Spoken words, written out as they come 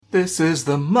This is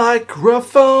the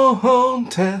microphone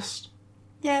test.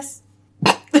 Yes.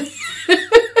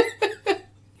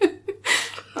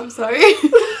 I'm sorry.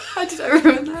 How did I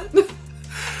ruin that?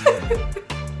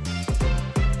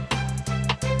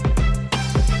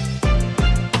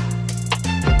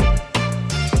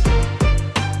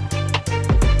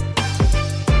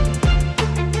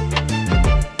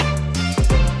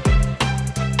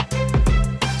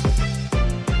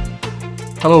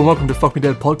 Hello and welcome to Fuck Me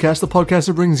Dead Podcast, the podcast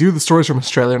that brings you the stories from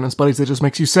Australia and its buddies that just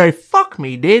makes you say, fuck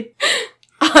me dead.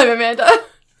 I'm Amanda.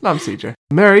 And I'm CJ.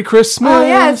 Merry Christmas! Oh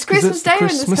yeah, it's Christmas Day when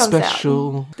this Christmas comes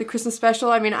special. out. The Christmas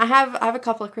special. I mean, I have a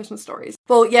couple of Christmas stories.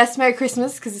 Well, yes, Merry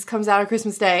Christmas, because this comes out on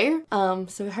Christmas Day. So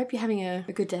I hope you're having a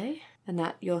good day and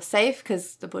that you're safe,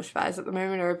 because the bushfires at the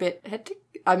moment are a bit hectic.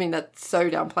 I mean, that's so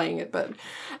downplaying it, but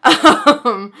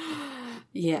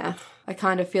yeah, I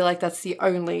kind of feel like that's the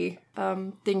only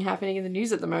thing happening in the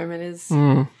news at the moment is...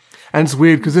 And it's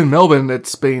weird because in Melbourne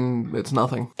it's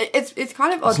nothing. It's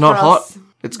kind of odd. It's not for hot. us.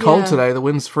 It's cold Yeah. today. The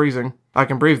wind's freezing. I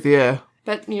can breathe the air.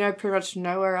 But, pretty much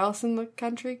nowhere else in the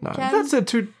country No, can. that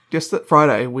said, yesterday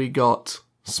Friday we got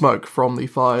smoke from the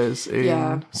fires in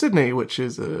Yeah. Sydney, which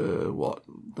is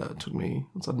that took me.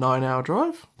 It's a 9-hour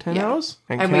drive, 10 Yeah. hours,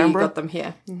 and we Canberra. got them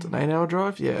here. It's an 8-hour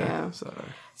drive. Yeah.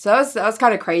 So that was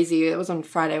kind of crazy. It was on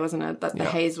Friday, wasn't it? That the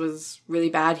Yeah. haze was really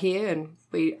bad here, and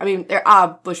there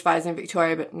are bushfires in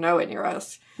Victoria, but nowhere near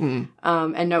us, and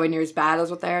nowhere near as bad as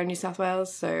what they are in New South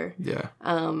Wales. So Yeah.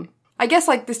 I guess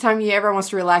like this time of year, everyone wants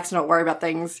to relax and not worry about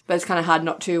things, but it's kind of hard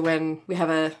not to when we have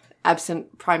a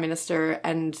absent prime minister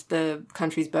and the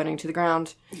country's burning to the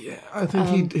ground. Yeah, I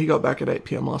think he got back at 8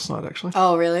 p.m. last night, actually.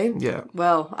 Oh, really? Yeah.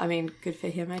 Well, I mean, good for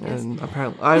him, I guess. And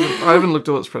apparently, I haven't looked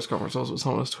at what his press conference was, but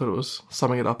someone on his Twitter was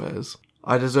summing it up as,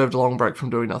 I deserved a long break from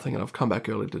doing nothing and I've come back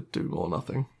early to do more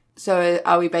nothing. So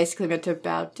are we basically meant to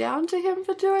bow down to him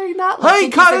for doing that? Hey,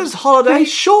 cut his holiday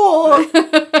short!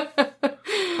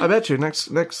 I bet you next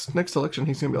election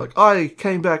he's going to be like, I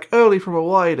came back early from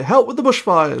Hawaii to help with the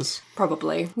bushfires.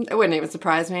 Probably. It wouldn't even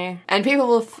surprise me. And people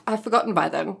will have forgotten by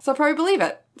then, so I'll probably believe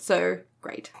it. So,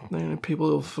 great. People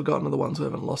who have forgotten are the ones who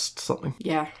haven't lost something.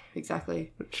 Yeah,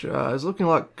 exactly. Which is looking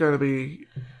like going to be...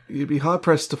 You'd be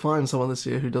hard-pressed to find someone this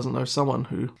year who doesn't know someone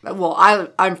who... Well,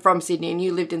 I'm from Sydney, and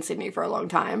you lived in Sydney for a long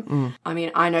time. I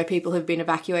mean, I know people who've been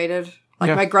evacuated.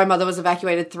 Like, my grandmother was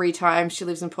evacuated 3 times. She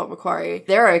lives in Port Macquarie.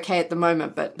 They're okay at the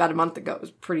moment, but about a month ago it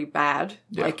was pretty bad.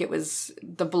 Yeah. Like, it was...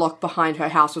 The block behind her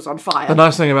house was on fire. The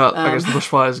nice thing about, I guess, the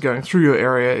bushfires going through your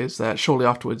area is that shortly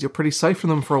afterwards you're pretty safe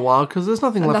from them for a while because there's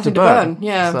nothing left to burn.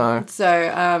 Yeah.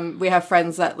 So we have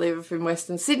friends that live in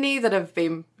Western Sydney that have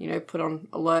been, put on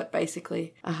alert,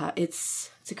 basically. It's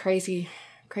a crazy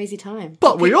time.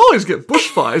 But we always get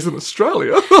bushfires in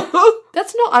Australia.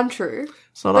 That's not untrue.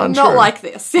 It's not But untrue. not like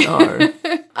this. No.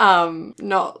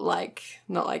 Not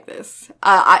like this.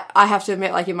 I have to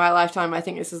admit, like in my lifetime, I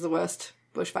think this is the worst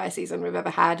bushfire season we've ever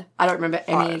had. I don't remember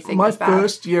anything My as bad.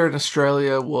 first year in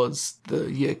Australia was the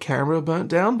year Canberra burnt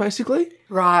down, basically.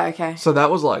 Right, okay. So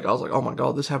that was like, I was like, oh my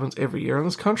god, this happens every year in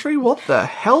this country? What the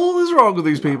hell is wrong with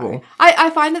these people? I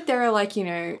find that there are like,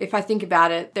 if I think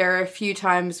about it, there are a few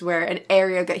times where an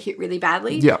area got hit really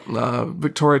badly. Yeah,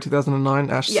 Victoria 2009,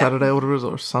 Ash Saturday, whatever it is,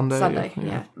 or Sunday. Sunday,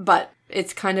 yeah. But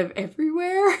it's kind of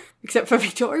everywhere, except for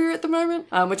Victoria at the moment,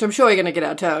 which I'm sure you're going to get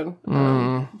our turn.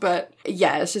 But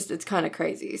yeah, it's kind of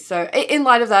crazy. So in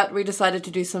light of that, we decided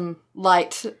to do some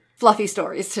light, fluffy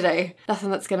stories today. Nothing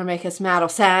that's going to make us mad or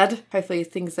sad. Hopefully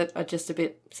things that are just a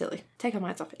bit silly. Take our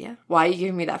minds off it, yeah? Why are you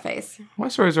giving me that face? My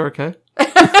stories are okay.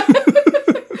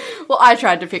 Well, I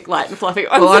tried to pick light and fluffy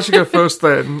ones. Well, I should go first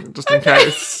then, just in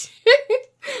case.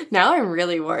 Now I'm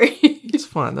really worried. It's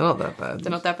fine, they're not that bad.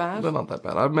 They're not that bad? They're not that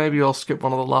bad. Maybe I'll skip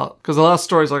one of the last... Because the last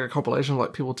story is like a compilation of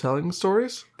like people telling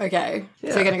stories. Okay. So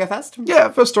you're going to go first? Yeah,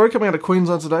 first story coming out of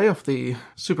Queensland today off the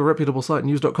super reputable site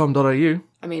news.com.au.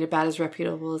 I mean, about as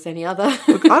reputable as any other.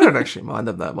 Look, I don't actually mind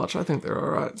them that much. I think they're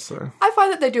alright, so... I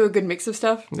find that they do a good mix of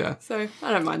stuff. Yeah. So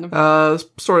I don't mind them. The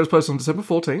story was posted on December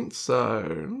 14th,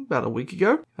 so about a week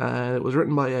ago. And it was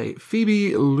written by a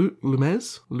Phoebe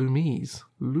Lumes.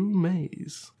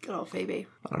 Good old Phoebe.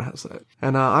 I don't know how to say it.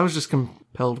 And I was just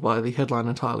compelled by the headline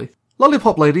entirely.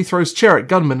 Lollipop lady throws chair at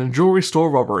gunman in jewellery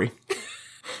store robbery.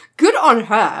 Good on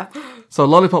her. So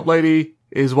Lollipop lady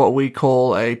is what we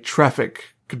call a traffic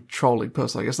controlling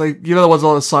person, I guess. The ones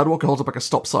on the sidewalk who holds up like a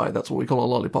stop sign, that's what we call a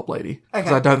lollipop lady. Because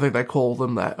Okay. I don't think they call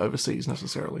them that overseas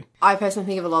necessarily. I personally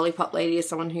think of a lollipop lady as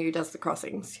someone who does the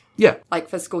crossings. Yeah. Like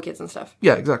for school kids and stuff.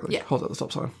 Yeah, exactly. Yeah. Holds up the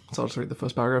stop sign. So I'll just read the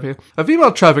first paragraph here. A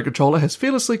female traffic controller has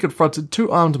fearlessly confronted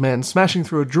 2 armed men smashing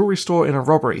through a jewellery store in a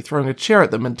robbery, throwing a chair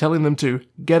at them and telling them to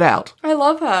get out. I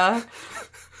love her.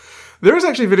 There is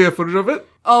actually video footage of it.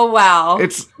 Oh, wow.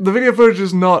 The video footage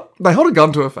is not... They hold a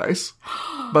gun to her face,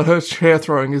 but her chair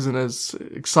throwing isn't as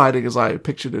exciting as I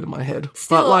pictured it in my head.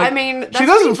 Still, but, like, I mean, that's she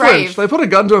doesn't pretty flinch. brave. They put a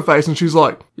gun to her face and she's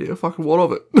like, yeah, fucking what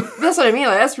of it? That's what I mean.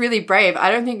 Like, that's really brave.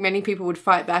 I don't think many people would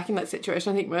fight back in that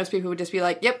situation. I think most people would just be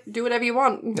like, yep, do whatever you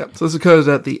want. Yep. So this occurs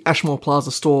at the Ashmore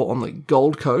Plaza store on the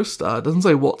Gold Coast. It doesn't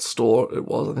say what store it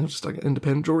was. I think it was just like an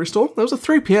independent jewelry store. It was at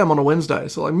 3 p.m. on a Wednesday.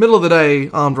 So like middle of the day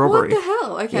armed robbery. What the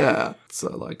hell? Okay. Yeah.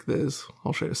 So like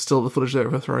I'll show you still the footage there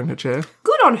of her throwing her chair.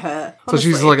 Good on her. So she's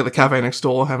honestly. like at the cafe next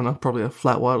door having probably a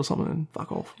flat white or something and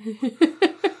fuck off.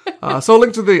 So I'll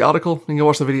link to the article. You can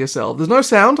watch the video yourself. There's no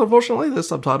sound, unfortunately. There's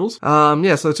subtitles. So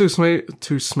two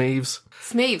Smeeves.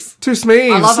 Smeeves. Two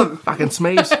Smeeves. I love 'em. Fucking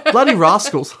Smeeves. Bloody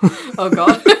rascals. Oh,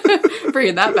 God.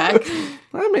 Bringing that back.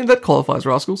 I mean, that qualifies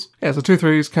rascals. Yeah, so 2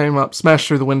 threes came up, smashed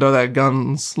through the window. They had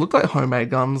guns. Looked like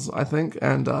homemade guns, I think,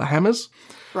 and hammers.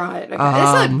 Right, okay. They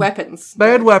had weapons.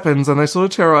 They had weapons, and they sort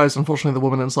of terrorized, unfortunately, the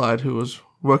woman inside who was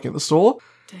working at the store.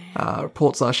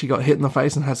 Reports are she got hit in the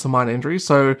face and had some minor injuries.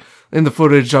 So in the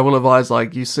footage, I will advise,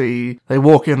 like, you see they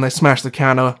walk in, they smash the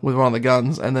counter with one of the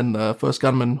guns, and then the first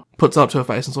gunman puts it up to her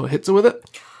face and sort of hits her with it.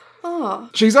 Oh.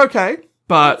 She's okay,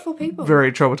 but Beautiful people.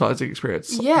 very traumatizing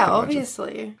experience. I Yeah, can imagine.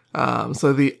 obviously.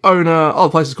 So the owner, the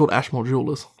place is called Ashmore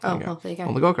Jewelers. Oh, well, there you go.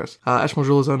 On the Gold Coast. Ashmore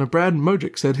Jewelers owner Brad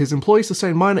Mojic said his employee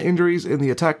sustained minor injuries in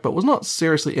the attack, but was not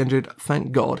seriously injured.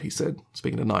 Thank God, he said,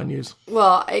 speaking to 9 News.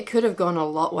 Well, it could have gone a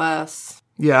lot worse.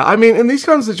 Yeah, I mean, in these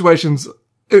kinds of situations,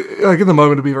 like in the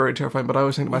moment, it'd be very terrifying, but I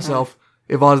always think to myself,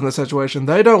 if I was in this situation,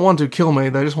 they don't want to kill me,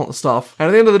 they just want the stuff. And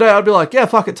at the end of the day, I'd be like, yeah,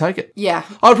 fuck it, take it. Yeah.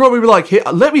 I'd probably be like, here,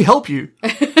 let me help you.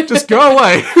 Just go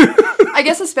away. I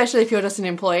guess especially if you're just an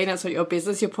employee and it's not your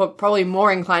business, you're probably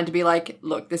more inclined to be like,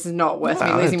 look, this is not worth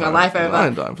me losing my life over. I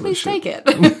ain't dying for Please this shit.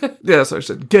 take it. Yeah, so she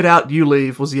said, get out, you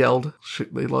leave, was yelled.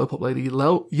 The low-pop lady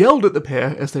yelled at the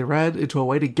pair as they ran into a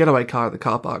waiting getaway car at the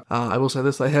car park. I will say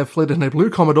this, they have fled in a blue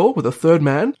Commodore with a third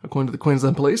man, according to the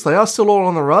Queensland Police. They are still all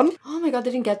on the run. Oh my God,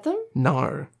 they didn't get them?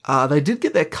 No. They did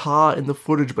get their car in the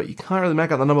footage, but you can't really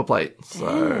make out the number plate.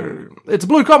 So, it's a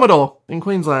blue Commodore in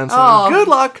Queensland, so good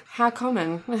luck. How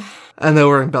common. And they're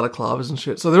wearing balaclavas and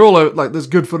shit. So they're all, like, there's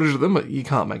good footage of them, but you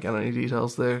can't make out any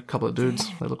details. They're a couple of dudes.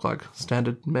 They look like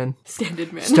standard men.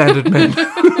 Standard men. Standard men.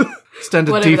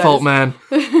 Standard Whatever default that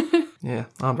man. Yeah,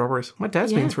 armed robberies. My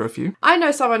dad's been through a few. I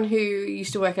know someone who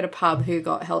used to work at a pub who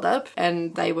got held up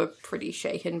and they were pretty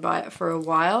shaken by it for a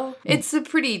while. It's a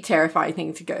pretty terrifying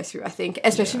thing to go through, I think,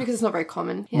 especially because it's not very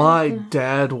common. Yeah. My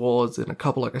dad was in a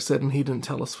couple, like I said, and he didn't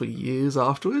tell us for years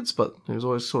afterwards, but he was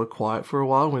always sort of quiet for a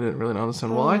while. And we didn't really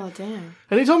understand why. Oh, damn.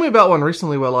 And he told me about one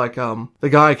recently where, like, the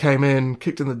guy came in,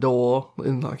 kicked in the door,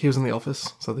 he was in the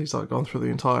office, so he's, like, gone through the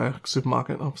entire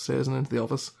supermarket upstairs and into the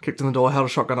office, kicked in the door, held a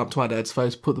shotgun up to my dad's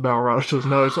face, put the barrel right up to his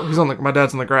nose. My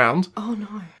dad's on the ground. Oh,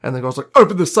 no. And the guy's like,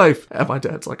 open the safe. And my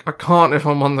dad's like, I can't if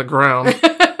I'm on the ground.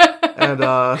 And,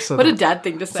 so What a dad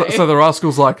thing to say. So the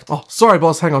rascal's like, oh, sorry,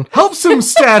 boss, hang on. Helps him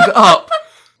stand up.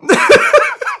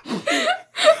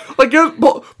 Like,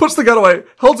 puts the gun away,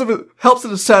 helps him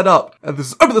to stand up, and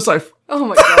this is, open the safe. Oh,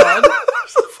 my God.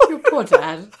 Your poor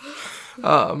dad.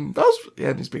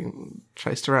 And he's being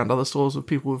chased around other stores with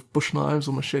people with bush knives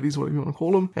or machetes, whatever you want to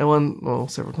call them.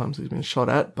 And several times he's been shot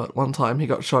at, but one time he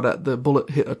got shot at, the bullet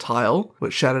hit a tile,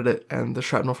 which shattered it, and the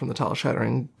shrapnel from the tile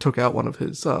shattering took out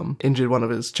injured one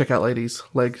of his checkout lady's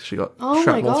leg. She got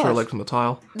shrapnel through her leg from the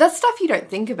tile. That's stuff you don't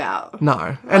think about.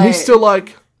 No. And he's still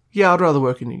like, yeah, I'd rather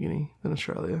work in New Guinea than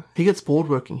Australia. He gets bored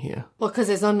working here. Well, because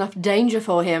there's not enough danger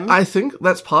for him. I think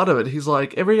that's part of it. He's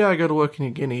like, every day I go to work in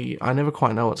New Guinea, I never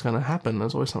quite know what's going to happen.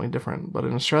 There's always something different. But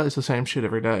in Australia, it's the same shit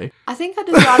every day. I think I'd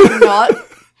just rather not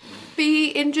be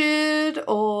injured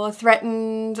or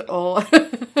threatened or...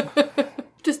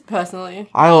 just personally.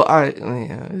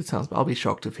 It sounds bad. I'll be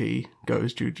shocked if he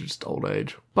goes due to just old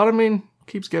age. But I mean,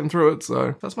 keeps getting through it,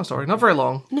 so that's my story. Not very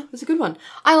long. No, it's a good one.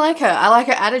 I like her. I like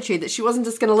her attitude that she wasn't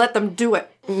just going to let them do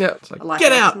it. Yeah, it's like, Like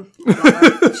get her. out! I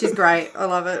love her. She's great. I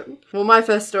love it. Well, my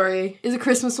first story is a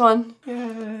Christmas one.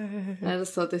 Yay. I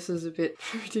just thought this was a bit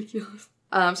ridiculous.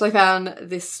 So I found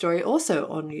this story also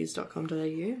on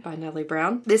news.com.au by Natalie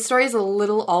Brown. This story is a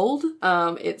little old.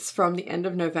 It's from the end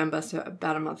of November, so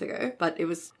about a month ago, but it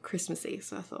was Christmassy,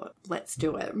 so I thought, let's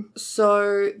do it.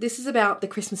 So this is about the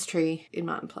Christmas tree in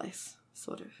Martin Place,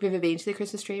 sort of. Have you ever been to the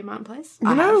Christmas tree in Martin Place?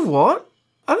 You know what?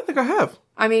 I don't think I have.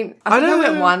 I mean, I think I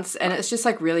went know- once, and it's just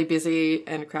like really busy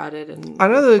and crowded. And I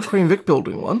know the Queen Vic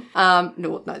building one.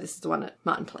 no, this is the one at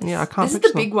Martin Place. Yeah, I can't This is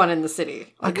picture the big one in the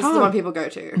city. Like, this is the can't. one people go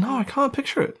to. No, I can't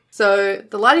picture it. So,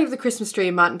 the lighting of the Christmas tree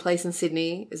in Martin Place in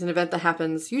Sydney is an event that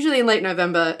happens usually in late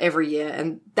November every year,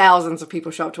 and thousands of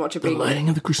people show up to watch it The being lit. lighting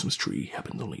of the Christmas tree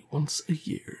happens only once a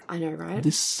year. I know, right?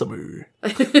 This summer.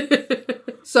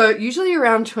 So, usually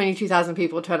around 22,000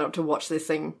 people turn up to watch this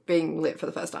thing being lit for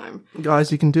the first time.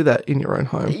 Guys, you can do that in your own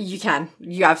home. You can.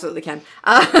 You absolutely can.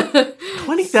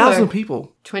 20,000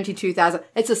 people. 22,000.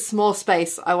 It's a small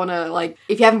space. I want to, like,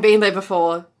 if you haven't been there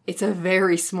before, it's a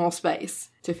very small space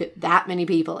to fit that many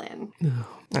people in.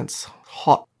 That's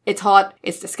hot. It's hot.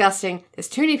 It's disgusting. There's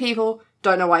too many people.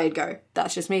 Don't know why you'd go.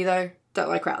 That's just me, though. Don't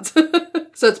like crowds.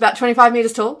 So it's about 25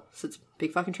 meters tall. So it's a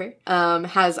big fucking tree.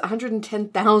 Has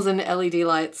 110,000 LED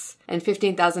lights and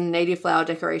 15,000 native flower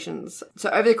decorations. So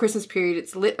over the Christmas period,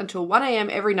 it's lit until 1 a.m.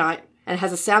 every night. And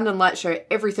has a sound and light show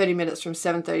every 30 minutes from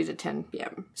 7:30 to 10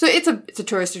 p.m. So it's a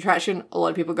tourist attraction. A lot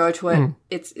of people go to it.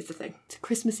 It's a thing. It's a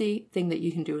Christmassy thing that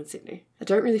you can do in Sydney. I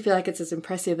don't really feel like it's as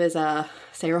impressive as,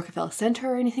 say, Rockefeller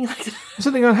Centre or anything like that. I'm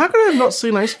sitting going, how could I have not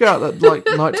seen? I used to go out at like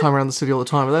nighttime around the city all the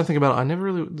time. But then I think about it, I never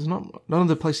really, there's none of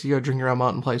the places you go drinking around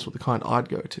Martin Place were the kind I'd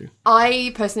go to.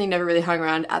 I personally never really hung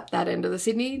around at that end of the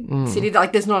Sydney city.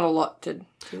 Like, there's not a lot to do.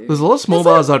 There's a lot of small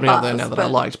There's a bars opening up there bars, now that I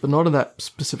but- liked, but not in that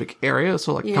specific area.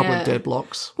 So like a couple Yeah. of dead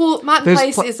blocks. Well, Martin There's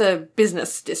Place pl- is a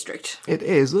business district. It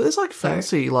is. There's like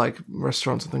fancy like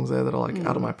restaurants and things there that are like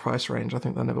out of my price range. I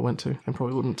think I never went to and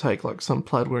probably wouldn't take like some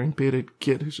plaid wearing bearded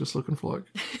kid who's just looking for like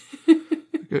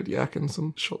a good yak and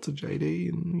some shots of JD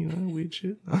and, you know, weird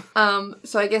shit.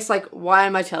 So I guess, like, why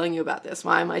am I telling you about this?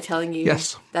 Why am I telling you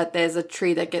Yes. that there's a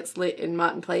tree that gets lit in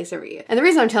Martin Place every year? And the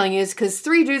reason I'm telling you is because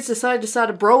 3 dudes decided to start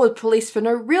a brawl with police for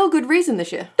no real good reason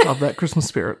this year. Love that Christmas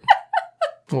spirit.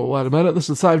 Well, wait a minute. This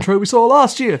is the same tree we saw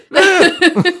last year.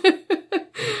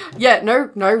 Yeah,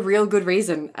 no real good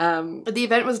reason. The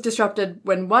event was disrupted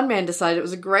when one man decided it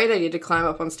was a great idea to climb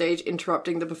up on stage,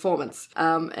 interrupting the performance.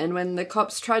 And when the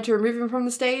cops tried to remove him from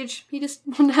the stage, he just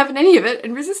wouldn't have any of it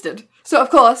and resisted. So, of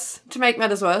course, to make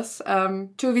matters worse,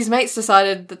 2 of his mates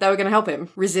decided that they were going to help him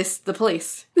resist the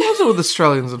police. What's it with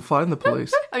Australians and fighting the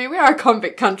police? I mean, we are a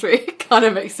convict country. It kind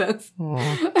of makes sense.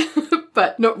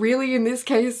 But not really in this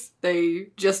case. They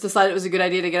just decided it was a good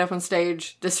idea to get up on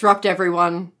stage, disrupt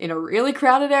everyone in a really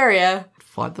crowded area,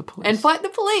 Fight the police. and fight the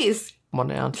police. One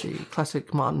down to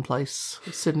classic Martin Place,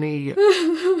 Sydney,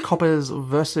 Coppers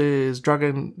versus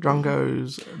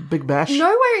Drungos, Big Bash.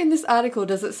 Nowhere in this article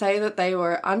does it say that they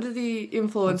were under the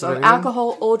influence of Really?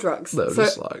 alcohol or drugs. They were So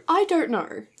just like- I don't know.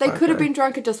 They could have Okay. been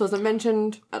drunk, it just wasn't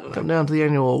mentioned. I don't know. Come down to the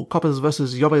annual Coppers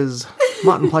versus Yobbers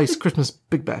Martin Place Christmas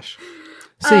Big Bash.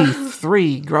 See,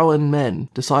 3 grown men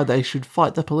decide they should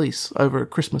fight the police over a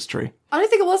Christmas tree. I don't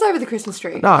think it was over the Christmas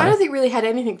tree. No. I don't think it really had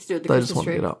anything to do with the They just Christmas wanted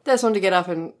tree. to get up. They just wanted to get up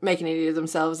and make an idiot of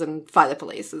themselves and fight the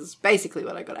police is basically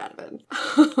what I got out of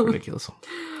it. Ridiculous.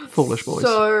 Foolish boys.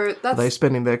 So Are that's... they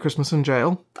spending their Christmas in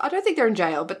jail? I don't think they're in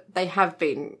jail, but they have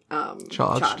been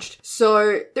Charged.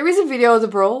 So there is a video of the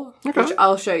brawl, Okay. which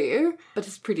I'll show you, but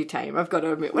it's pretty tame, I've got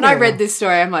to admit. When I read this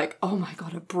story, I'm like, oh my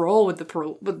god, a brawl with the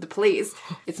police.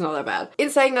 It's not that bad.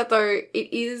 It's saying that, though,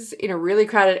 it is in a really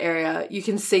crowded area. You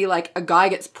can see, like, a guy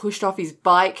gets pushed off his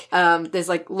bike. There's,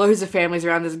 like, loads of families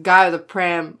around. There's a guy with a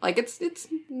pram. Like, it's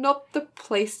not the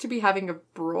place to be having a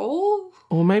brawl.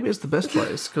 Or maybe it's the best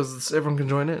place because everyone can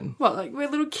join in. Well, like, where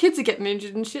little kids are getting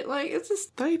injured and shit. Like, it's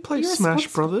just... They play You're Smash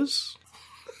responsible. Brothers.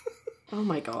 Oh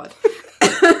my god.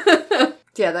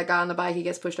 Yeah, that guy on the bike, he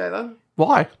gets pushed over.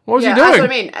 Why? What was Yeah, he doing? that's what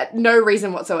I mean. No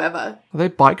reason whatsoever. Are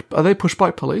they push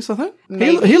bike police, I think?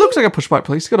 Maybe. He looks like a push bike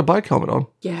police. He's got a bike helmet on.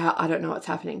 Yeah, I don't know what's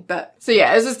happening. But so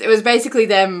yeah, it was basically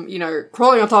them, you know,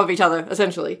 crawling on top of each other,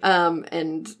 essentially.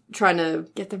 And trying to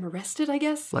get them arrested, I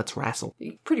guess. Let's wrestle.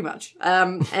 Pretty much.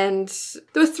 And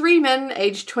there were 3 men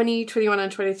aged 20, 21,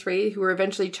 and 23 who were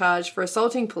eventually charged for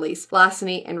assaulting police,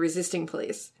 larceny, and resisting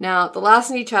police. Now, the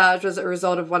larceny charge was a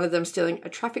result of one of them stealing a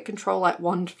traffic control light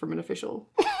wand from an official.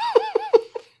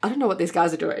 I don't know what these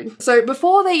guys are doing. So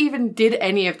before they even did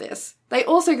any of this, they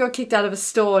also got kicked out of a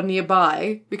store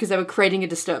nearby because they were creating a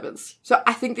disturbance. So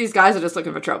I think these guys are just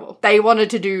looking for trouble. They wanted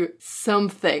to do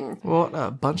something. What a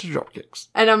bunch of dropkicks.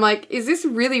 And I'm like, is this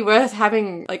really worth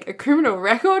having, like, a criminal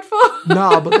record for?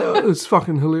 Nah, but it's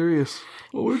fucking hilarious.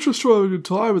 Well, we're just trying to have a good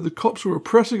time, but the cops were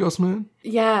oppressing us, man.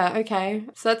 Yeah, okay.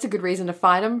 So that's a good reason to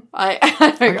fight him. I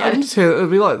don't I get can it. just hear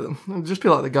it'd just be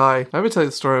like the guy. I ever tell you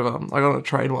the story of I got on a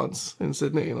train once in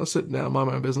Sydney, and I was sitting down, mind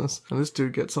my own business, and this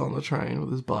dude gets on the train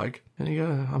with his bike, and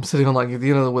I'm sitting on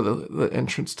where the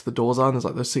entrance to the doors are, and there's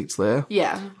like those seats there.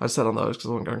 Yeah. I sat on those because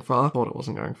I wasn't going far. I thought it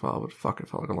wasn't going far, but fuck, it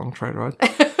felt like a long train ride.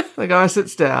 The guy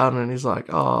sits down and he's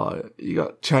like, "Oh, you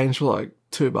got change for like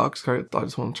 $2. I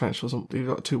just want to change for some. You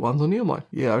got 2 ones on you?" I'm like,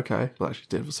 "Yeah, okay." But I actually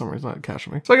did for some reason. I had cash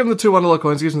on me. So I give him the 2 $1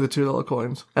 coins. He gives me the $2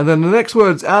 coins. And then the next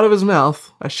words out of his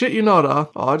mouth, I shit you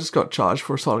not, I just got charged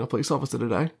for assaulting a police officer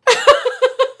today.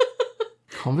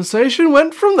 Conversation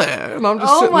went from there. And I'm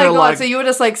just Oh sitting my there god, like, so you were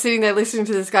just like sitting there listening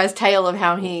to this guy's tale of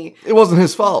how he... it wasn't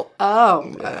his fault.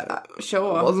 Oh,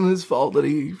 sure. It wasn't his fault that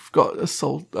he got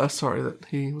that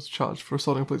he was charged for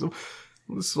assaulting a police officer.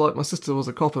 This is like my sister was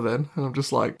a copper then, and I'm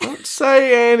just like, don't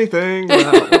say anything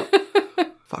about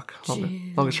fuck.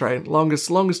 Longest train.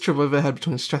 Longest trip I've ever had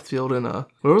between Strathfield and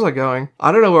where was I going?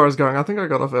 I don't know where I was going. I think I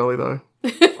got off early though.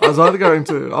 I was either going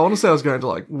to, I want to say I was going to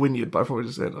like Wynyard, but I probably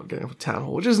just ended up getting off at Town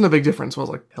Hall, which isn't a big difference. So I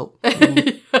was like, help.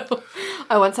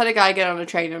 I once had a guy get on a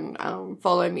train and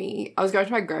follow me. I was going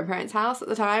to my grandparents' house at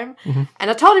the time, and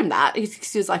I told him that.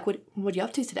 He was like, what are you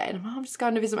up to today? And I'm like, I'm just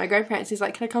going to visit my grandparents. He's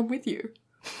like, can I come with you?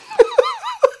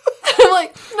 I'm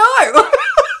like, no!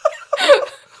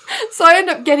 So I end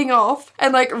up getting off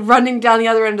and like running down the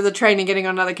other end of the train and getting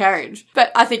on another carriage.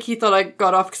 But I think he thought I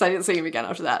got off because I didn't see him again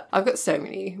after that. I've got so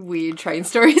many weird train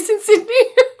stories in Sydney.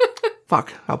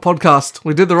 Fuck, our podcast.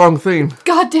 We did the wrong theme.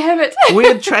 God damn it.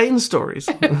 Weird train stories.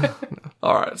 No.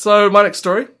 All right, so my next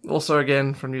story, also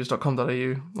again from news.com.au.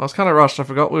 I was kind of rushed. I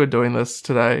forgot we were doing this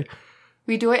today.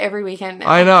 We do it every weekend now.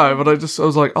 I know, but I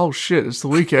was like, oh shit, it's the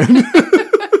weekend.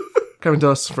 Coming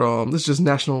to us from, this is just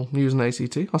national news and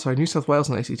ACT. Oh, sorry, New South Wales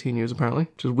and ACT news, apparently.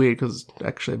 Which is weird because it's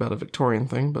actually about a Victorian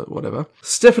thing, but whatever.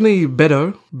 Stephanie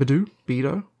Bedo.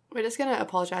 We're just going to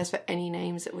apologise for any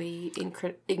names that we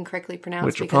incorrectly pronounce.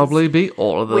 Which will probably be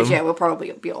all of them. Which, yeah, will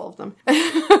probably be all of them.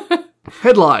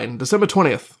 Headline, December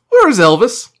 20th. Where is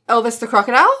Elvis? Elvis the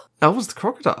crocodile? Elvis the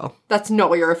crocodile? That's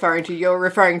not what you're referring to. You're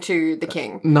referring to the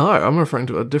king. No, I'm referring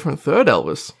to a different third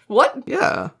Elvis. What?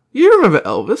 Yeah. You remember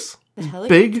Elvis?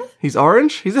 Big, he's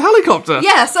orange, he's a helicopter.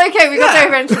 Yes, okay, we got there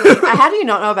eventually. How do you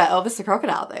not know about Elvis the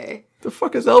crocodile, though? The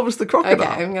fuck is Elvis the crocodile?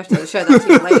 Okay, I'm going to have to show that to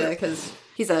you later, because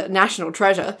he's a national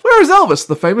treasure. Where is Elvis,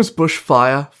 the famous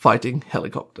bushfire fighting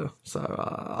helicopter? So,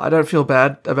 I don't feel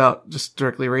bad about just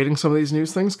directly reading some of these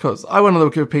news things, because I went on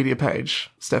the Wikipedia page,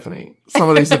 Stephanie. Some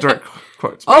of these are direct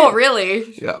quotes. Oh,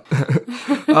 really? Yeah.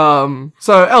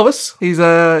 So Elvis, he's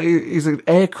an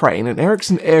air crane, an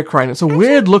Ericsson air crane. It's a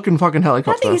weird looking fucking How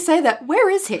helicopter. do you say that? Where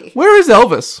is he? Where is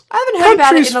Elvis? I haven't heard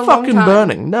about it in a long Country's time. fucking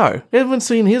burning. No. He hasn't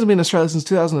been in Australia since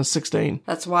 2016.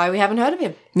 That's why we haven't heard of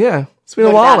him. Yeah. It's been a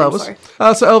Heard while, about him,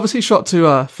 Elvis. So Elvis, he shot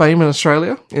to fame in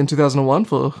Australia in 2001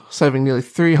 for saving nearly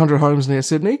 300 homes near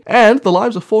Sydney and the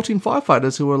lives of 14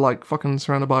 firefighters who were like fucking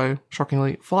surrounded by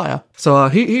shockingly fire. So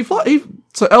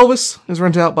so Elvis is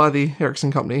rented out by the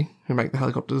Ericsson company who make the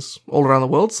helicopters all around the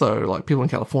world. So like people in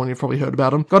California have probably heard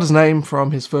about him. Got his name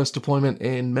from his first deployment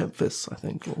in Memphis, I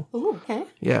think. Ooh, okay.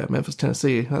 Yeah, Memphis,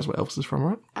 Tennessee. That's where Elvis is from,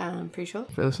 right? I'm pretty sure.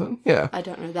 Fairly certain. Yeah. I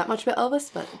don't know that much about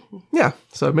Elvis, but... Yeah.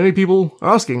 So many people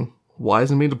are asking, why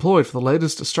isn't he deployed for the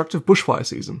latest destructive bushfire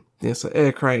season? Yeah, so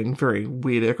air crane, very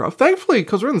weird aircraft. Thankfully,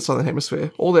 because we're in the Southern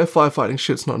Hemisphere, all their firefighting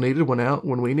shit's not needed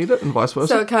when we need it, and vice versa.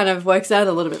 So it kind of works out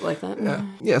a little bit like that.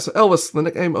 Yeah, so Elvis, the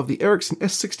nickname of the Ericsson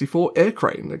S64 air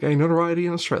crane, that gained notoriety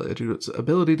in Australia due to its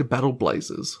ability to battle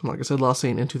blazes. And like I said, last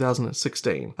seen in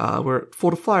 2016, where it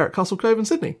fought a fire at Castle Cove in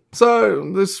Sydney.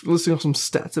 So, this listing off some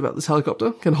stats about this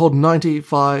helicopter, can hold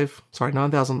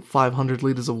 9,500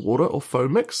 litres of water or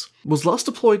foam mix. Was last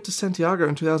deployed to Santiago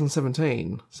in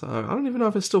 2017. So, I don't even know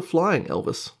if it's still flying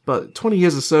Elvis. But 20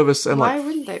 years of service and Why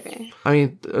wouldn't they be? I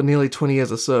mean, nearly 20 years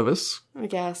of service. I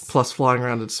guess. Plus flying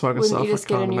around and smoke and Wouldn't stuff. you just I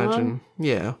get a can't new imagine. one?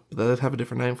 Yeah, but they'd have a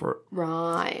different name for it.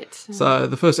 Right. So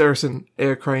the first Ericsson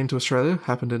air crane to Australia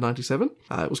happened in '97.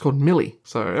 It was called Millie.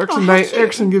 So Ericsson, how cute.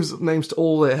 Ericsson gives names to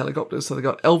all their helicopters. So they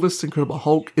got Elvis, Incredible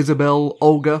Hulk, Isabel,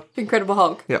 Olga. Incredible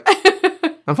Hulk. Yeah.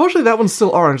 Unfortunately, that one's still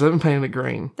orange. They haven't painted it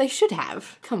green. They should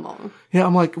have. Come on. Yeah,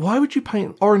 I'm like, why would you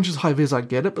paint orange as high vis? I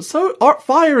get it, but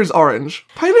fire is orange.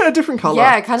 Paint it a different color.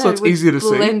 Yeah, kind of so it's easier to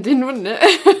see. blend in, wouldn't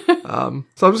it?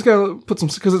 So I'm just going to put some,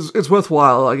 because it's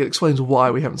worthwhile. Like, it explains why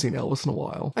we haven't seen Elvis in a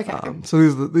while. Okay. So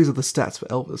these are the stats for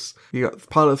Elvis. You got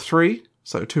pilot 3,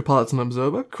 so 2 pilots and an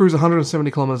observer. Cruise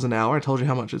 170 kilometers an hour. I told you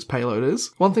how much its payload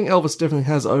is. One thing Elvis definitely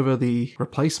has over the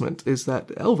replacement is that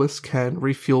Elvis can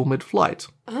refuel mid-flight.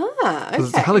 Ah, Because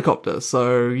it's a okay. helicopter,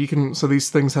 so so these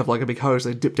things have like a big hose,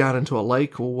 they dip down into a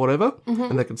lake or whatever,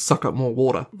 and they can suck up more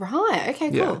water. Right, okay,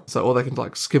 cool. Yeah. So, or they can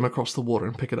like skim across the water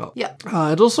and pick it up. Yeah.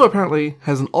 It also apparently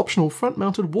has an optional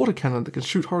front-mounted water cannon that can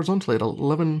shoot horizontally at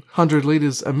 1,100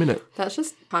 liters a minute. That's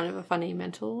just kind of a funny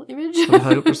mental image. The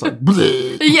helicopter's like,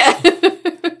 bleh. Yeah.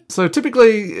 So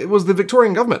typically, it was the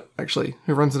Victorian government, actually,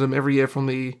 who rented them every year from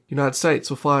the United States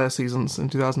for fire seasons in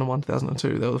 2001,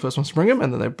 2002. They were the first ones to bring him,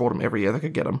 and then they brought him every year they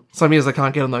could get him. Some years they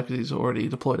can't get him, though, because he's already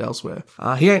deployed elsewhere.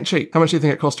 He ain't cheap. How much do you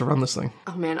think it costs to run this thing?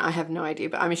 Oh man, I have no idea,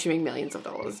 but I'm assuming millions of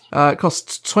dollars. It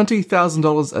costs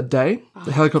 $20,000 a day.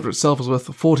 The helicopter itself is worth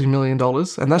 $40 million,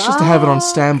 and that's just to have it on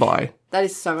standby. That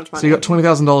is so much money. So you got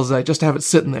 $20,000 a day just to have it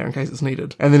sitting there in case it's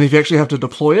needed. And then if you actually have to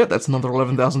deploy it, that's another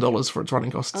 $11,000 for its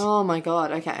running costs. Oh my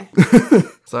god, okay.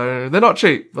 So they're not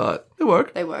cheap, but they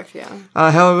work. They worked, yeah.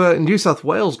 However, New South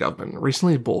Wales government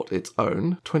recently bought its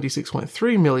own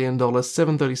 $26.3 million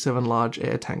 737 large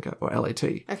air tanker, or LAT.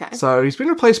 Okay. So he's been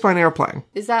replaced by an airplane.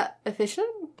 Is that efficient?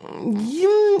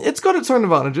 It's got its own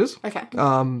advantages. Okay.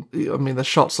 I mean, the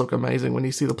shots look amazing when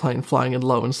you see the plane flying in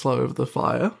low and slow over the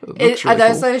fire. It looks Are really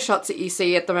those cool. those shots that you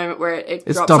see at the moment where it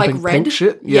It's drops dumping like red? pink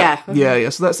shit. Yeah. Yeah.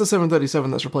 So that's the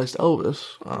 737 that's replaced Elvis.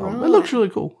 It looks really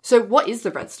cool. So what is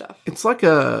the red stuff? It's like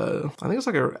I think it's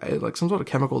like some sort of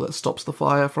chemical that stops the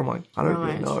fire from like, I don't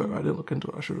really Right. know. I didn't look into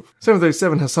it. I should have.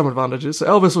 737 has some advantages. So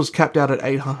Elvis was capped out at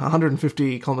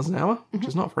 150 kilometers an hour, which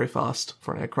is not very fast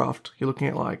for an aircraft. You're looking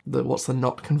at like what's the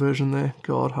knot conversion there?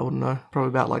 God, I wouldn't know. Probably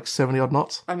about like 70 odd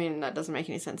knots. I mean, that doesn't make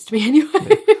any sense to me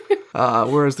anyway.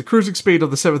 Whereas the cruising speed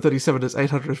of the 737 is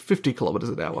 850 kilometers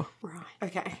an hour, Right.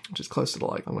 Okay. which is closer to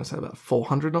like, I'm going to say about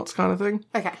 400 knots kind of thing.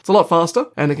 Okay. It's a lot faster,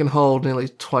 and it can hold nearly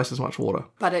twice as much water.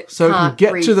 But it So it can can't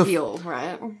get to the- refuel,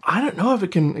 right? I don't know if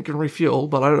it can refuel,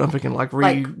 but I don't know if it can like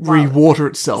Like, re-water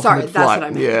itself Sorry, mid-flight. that's what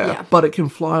I meant, yeah. But it can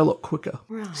fly a lot quicker.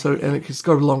 Right. So, and it's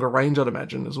got a longer range, I'd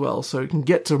imagine, as well. So it can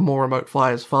get to more remote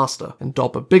fires faster and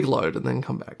drop a big load and then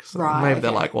come back. So Right, maybe they're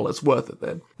okay. like, well, it's worth it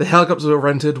then. The helicopters are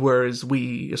rented, whereas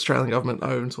we, Australian government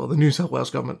owns, well, the New South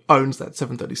Wales government owns that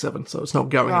 737, so it's not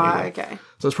going Right, anywhere. okay.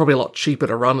 So it's probably a lot cheaper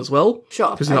to run as well.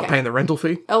 Sure, Because you're not okay. paying the rental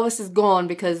fee. Elvis is gone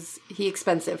because he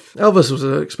expensive. Elvis was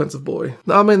an expensive boy.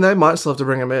 I mean, they might still have to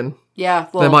bring him in. Yeah,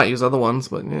 well, They might use other ones,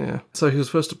 but yeah. So he was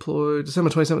first deployed December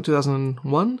 27,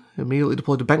 2001. Immediately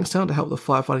deployed to Bankstown to help the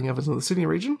firefighting efforts in the Sydney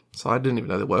region. So I didn't even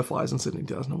know there were fires in Sydney in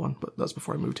 2001, but that's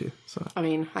before I moved here. So I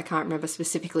mean, I can't remember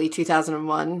specifically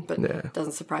 2001, but Yeah. it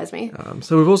doesn't surprise me.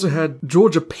 so we've also had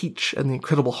Georgia Peach and the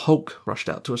Incredible Hulk rushed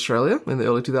out to Australia in the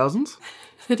early 2000s.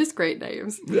 They're just great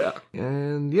names. Yeah.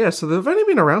 And yeah, so they've only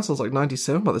been around since like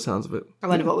 97 by the sounds of it. I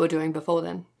wonder what we were doing before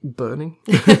then. Burning.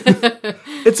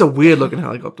 It's a weird looking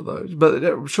helicopter though,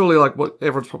 but surely like what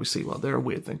everyone's probably seen one. They're a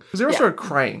weird thing because they're also a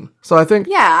crane. So I think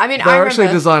Yeah, I mean, I they're actually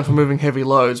remember. designed for moving heavy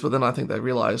loads, but then I think they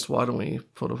realised why don't we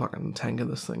put a fucking tank in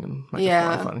this thing and make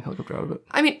Yeah. a firefighting helicopter out of it?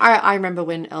 I mean, I remember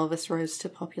when Elvis rose to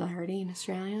popularity in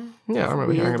Australia. Yeah, I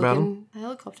remember hearing about him. Weird-looking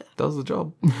helicopter. Does the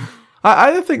job.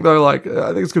 I think though, like I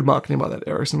think it's good marketing by that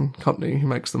Ericsson company who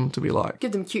makes them to be like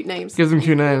Give them cute names. gives them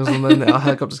cute names, and then our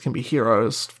helicopters can be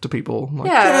heroes to people. Like,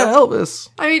 Yeah. yeah, Elvis.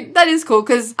 I mean, that is cool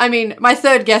because, I mean, my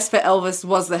third guess for Elvis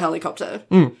was the helicopter.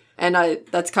 Mm. And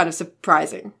that's kind of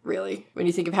surprising, really, when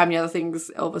you think of how many other things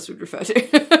Elvis would refer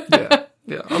to. Yeah.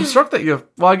 Yeah, I'm struck that you've.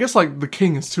 Well, I guess like the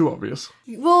king is too obvious.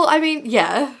 Well, I mean,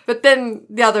 yeah. But then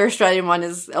the other Australian one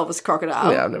is Elvis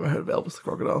Crocodile. Yeah, I've never heard of Elvis the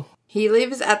crocodile. He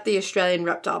lives at the Australian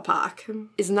Reptile Park.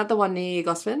 Isn't that the one near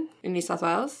Gosford in New South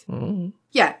Wales? Mm-hmm.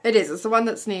 Yeah, it is. It's the one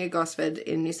that's near Gosford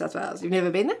in New South Wales. You've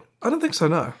never been there? I don't think so.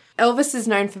 No, Elvis is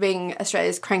known for being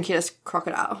Australia's crankiest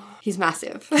crocodile. He's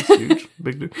massive. huge,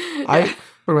 big dude. I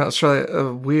talking about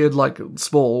Australia, weird like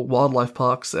small wildlife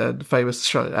parks and famous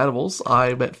Australian animals.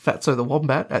 I met Fatso the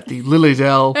wombat at the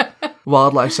Lilydale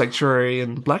Wildlife Sanctuary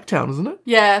in Blacktown, isn't it?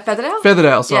 Yeah, Featherdale?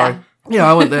 Featherdale, sorry. Yeah.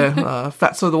 Yeah, I went there.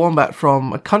 Fatso the wombat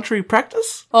from A Country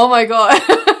Practice. Oh my god.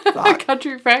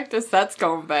 Country practice, that's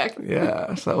going back.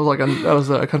 Yeah, so that was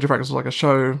like a Country Practice was like a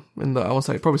show in the I want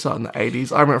to say probably started in the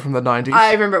 80s. I remember it from the 90s.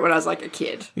 I remember it when I was like a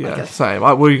kid. Yeah, Like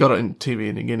same. We got it in TV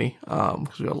in New Guinea,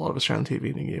 because we got a lot of Australian TV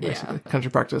in New Guinea, basically.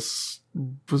 Country Practice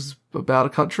was about a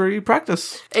country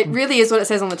practice. it really is what it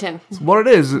says on the tin. It's what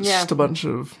it is. It's Yeah. just a bunch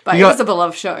of... But you it got- was a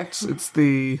beloved show. it's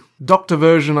the doctor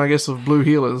version, I guess, of Blue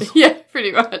Heelers. Yeah,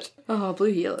 pretty much. Oh,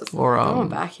 Blue Heelers. Or, Going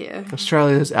back here.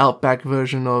 Australia's outback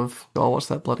version of... Oh, what's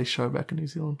that bloody show back in New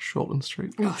Zealand? Shortland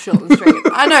Street. Oh, Shortland Street.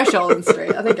 I know Shortland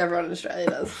Street. I think everyone in Australia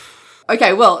does.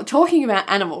 Okay, well, talking about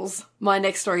animals, My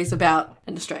next story is about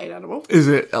an Australian animal. Is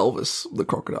it Elvis the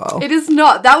crocodile? It is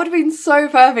not. That would have been so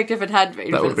perfect if it had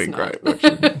been. That would have been great,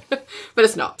 actually. But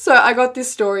it's not. So I got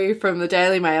this story from the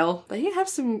Daily Mail. They have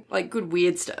some like good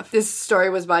weird stuff. This story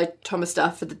was by Thomas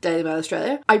Duff for the Daily Mail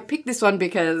Australia. I picked this one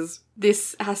because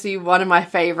this has to be one of my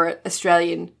favourite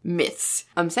Australian myths.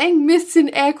 I'm saying myths in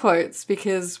air quotes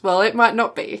because, well, it might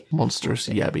not be. Monstrous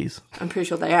yabbies. I'm pretty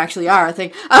sure they actually are, I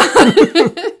think.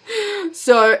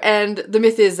 So, and the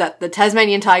myth is that the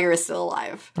Tasmanian tiger is still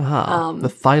alive. The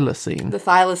thylacine. The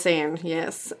thylacine,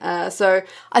 yes. So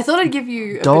I thought I'd give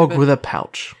you a Dog bit of with a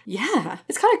pouch. Yeah.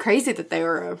 It's kind of crazy that they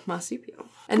were a marsupial.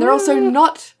 And they're also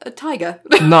not a tiger.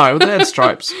 No, they had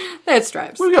stripes. They had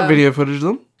stripes. We've got video footage of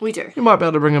them. We do. You might be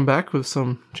able to bring them back with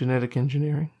some genetic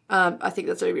engineering. I think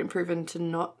that's already been proven to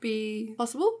not be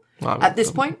possible. I mean, At this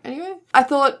point, anyway. I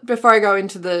thought before I go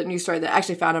into the news story that I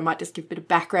actually found I might just give a bit of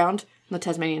background on the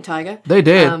Tasmanian tiger. They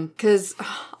did. Because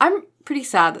I'm pretty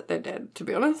sad that they're dead, to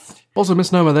be honest. Also,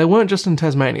 misnomer, they weren't just in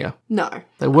Tasmania. No.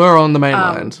 They were on the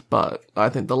mainland, but I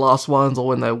think the last ones, or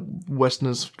when the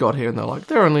Westerners got here and they're like,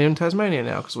 they're only in Tasmania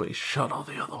now because we shut all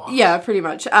the other ones. Yeah, pretty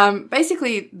much.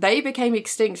 Basically, they became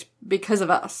extinct because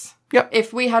of us. Yep.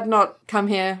 If we had not come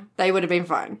here, they would have been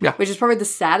fine. Yeah. Which is probably the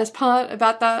saddest part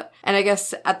about that. And I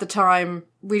guess at the time,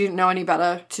 we didn't know any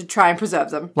better to try and preserve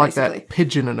them, Like basically. that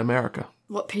pigeon in America.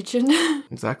 What pigeon?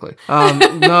 Exactly.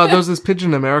 No, there was this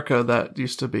pigeon in America that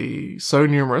used to be so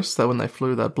numerous that when they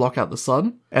flew, they'd block out the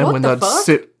sun. And What when the they'd fuck?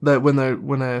 sit,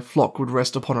 when a flock would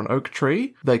rest upon an oak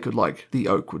tree, they could, like, the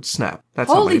oak would snap. That's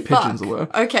how Holy many pigeons fuck. there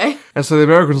were. Okay. And so the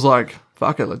Americans were like,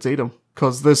 fuck it, let's eat them.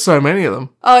 Because there's so many of them.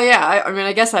 Oh, yeah. I mean,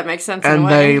 I guess that makes sense in And a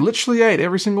way. they literally ate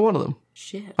every single one of them.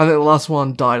 Shit. I think the last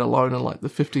one died alone in, like, the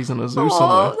 50s in a zoo Oh,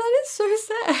 somewhere. that is so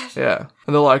sad. Yeah.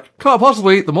 And they're like, can't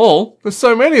possibly eat them all. There's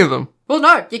so many of them. Well,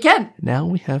 no, you can. Now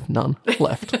we have none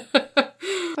left.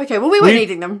 Okay, well, we weren't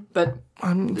eating them, but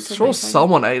I'm The sure Tasmanian tiger.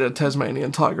 someone ate a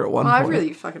Tasmanian tiger at one I point.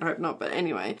 really fucking hope not, but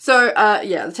anyway. So,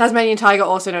 yeah, the Tasmanian tiger,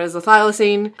 also known as the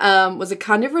thylacine, was a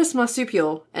carnivorous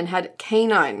marsupial and had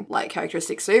canine-like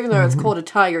characteristics. So even though it's called a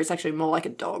tiger, it's actually more like a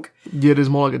dog. Yeah, it is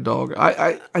more like a dog.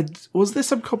 Was there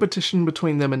some competition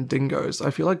between them and dingoes? I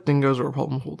feel like dingoes are a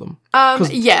problem for them.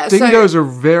 Yeah, Dingoes are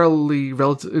very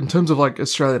relative in terms of like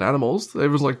Australian animals. It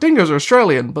was like dingoes are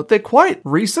Australian, but they're quite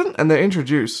recent and they're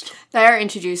introduced. they are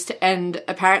introduced, and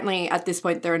apparently at this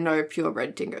point there are no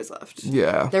purebred dingoes left.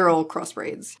 Yeah, They're all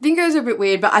crossbreeds. Dingoes are a bit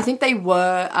weird, but I think they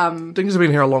were, dingoes have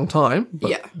been here a long time, but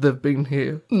Yeah. they've been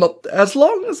here not as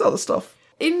long as other stuff.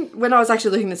 when I was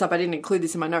actually looking this up, I didn't include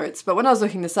this in my notes, but when I was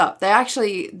looking this up, they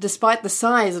actually, despite the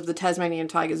size of the Tasmanian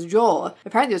tiger's jaw,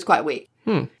 apparently it was quite weak.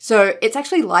 So it's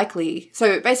actually likely.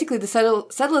 So basically the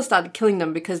settlers started killing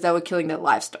them because they were killing their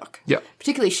livestock. Yeah.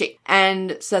 Particularly sheep.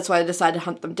 And so that's why they decided to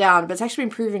hunt them down. But it's actually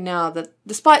been proven now that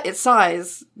despite its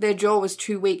size, their jaw was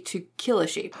too weak to kill a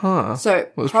sheep. Huh. So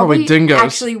Well, it's probably dingoes.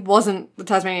 actually wasn't the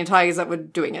Tasmanian tigers that were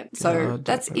doing it. So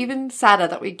that's even sadder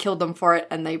that we killed them for it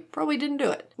and they probably didn't do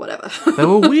it. Whatever. They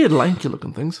were weird, lanky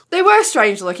looking things. They were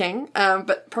strange looking,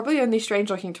 but probably only strange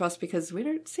looking to us because we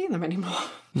don't see them anymore.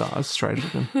 No, it's strange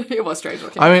looking. It was strange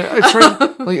looking. I mean, it's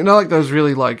strange. Like, you know, like those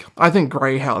really like. I think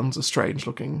greyhounds are strange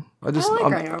looking. like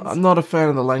greyhounds. I'm not a fan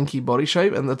of the lanky body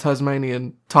shape, and the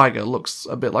Tasmanian tiger looks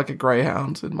a bit like a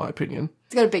greyhound, in my opinion.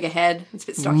 It's got a bigger head. It's a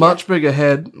bit stockier. Much bigger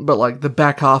head, but like the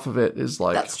back half of it is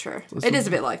like. That's true. It is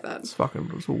a bit like that.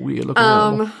 It's a weird looking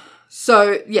animal.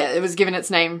 So, yeah, it was given its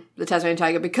name, the Tasmanian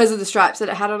tiger, because of the stripes that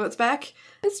it had on its back.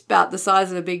 It's about the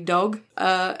size of a big dog,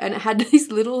 and it had these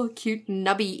little cute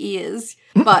nubby ears,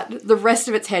 but the rest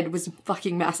of its head was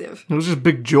fucking massive. It was just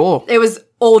big jaw. It was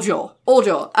all jaw. All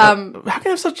jaw. How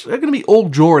can it be all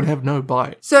jaw and have no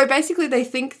bite? So basically they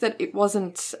think that it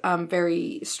wasn't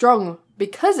very strong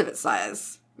because of its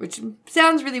size, which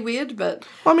sounds really weird, but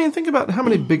I mean, think about how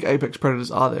many big apex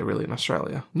predators are there really in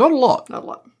Australia? Not a lot. not a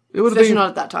lot. It would have Especially been, not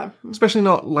at that time. especially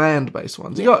not land-based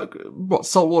ones. You got what,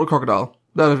 saltwater crocodile?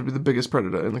 That would be the biggest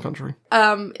predator in the country.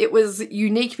 It was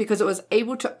unique because it was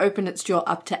able to open its jaw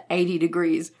up to 80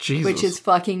 degrees, Jesus. which is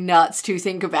fucking nuts to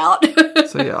think about.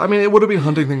 So yeah, I mean, it would have been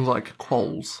hunting things like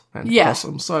quolls and Yeah.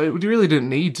 possums. So you really didn't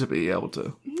need to be able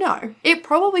to. No. It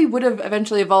probably would have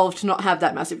eventually evolved to not have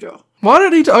that massive jaw. Why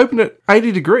did it need to open it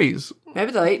 80 degrees?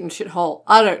 Maybe they'll eat in shit hole.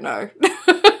 I don't know.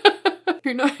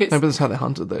 Who knows? Maybe that's how they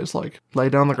hunted. They just like lay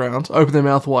down the ground, open their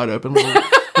mouth wide open.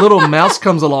 Little mouse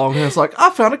comes along and it's like, I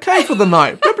found a cave for the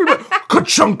night.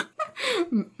 Ka-chunk!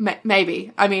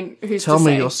 Maybe. I mean, who's Tell to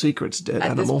me say your secrets, dead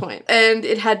at animal. this point? And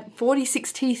it had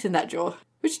 46 teeth in that jaw,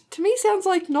 which to me sounds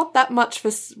like not that much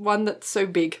for one that's so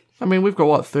big. I mean, we've got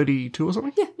what, 32 or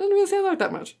something? Yeah, doesn't really sound like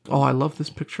that much. Oh, I love this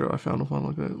picture I found of one.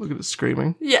 Look at it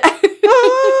screaming. Yeah.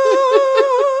 Ah!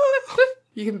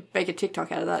 You can make a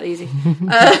TikTok out of that easy.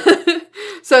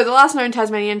 So the last known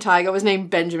Tasmanian tiger was named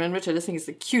Benjamin, which I just think is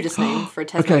the cutest name for a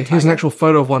Tasmanian Okay, here's tiger. an actual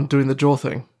photo of one doing the jaw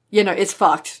thing. You know, it's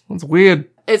fucked. That's weird.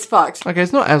 It's fucked. Okay,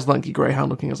 it's not as lanky greyhound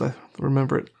looking as I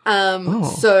remember it.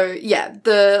 So, yeah,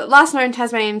 the last known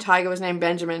Tasmanian tiger was named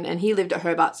Benjamin, and he lived at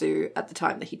Hobart Zoo at the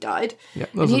time that he died. Yeah,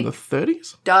 that was in the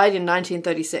 30s? Died in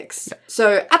 1936. Yeah.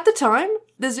 So, at the time,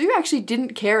 the zoo actually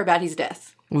didn't care about his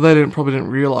death. Well, they probably didn't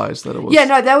realise that it was... Yeah,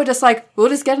 no, they were just like, we'll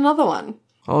just get another one.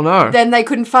 Oh, no. Then they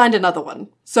couldn't find another one.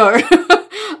 So,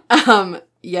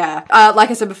 yeah. Like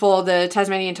I said before, the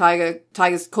Tasmanian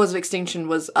tiger's cause of extinction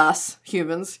was us,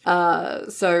 humans.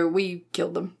 So we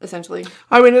killed them, essentially.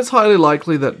 I mean, it's highly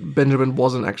likely that Benjamin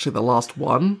wasn't actually the last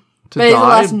one to But he's the die,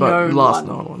 last but known last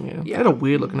one. known one, yeah. He had a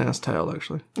weird-looking ass tail,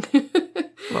 actually.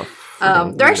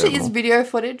 There actually is video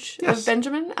footage Yes. of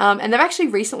Benjamin, and they've actually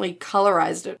recently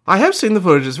colorized it. I have seen the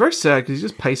footage. It's very sad because he's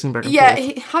just pacing back and Yeah,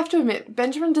 forth. I have to admit,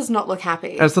 Benjamin does not look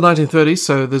happy. It's the 1930s,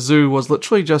 so the zoo was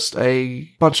literally just a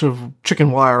bunch of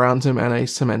chicken wire around him and a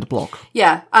cement block.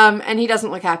 Yeah, and he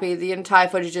doesn't look happy. The entire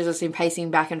footage is just him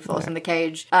pacing back and forth in the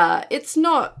cage. It's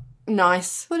not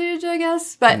nice footage, I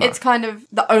guess, but it's kind of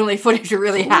the only footage you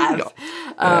really have.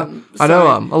 I know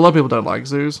a lot of people don't like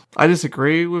zoos. I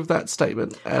disagree with that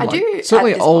statement. And I do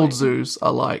certainly at this old point. zoos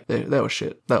are like, they were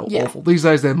shit. They were Yeah. awful. These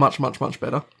days they're much, much, much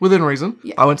better. Within reason.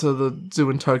 Yeah. I went to the zoo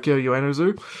in Tokyo, Ueno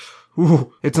Zoo.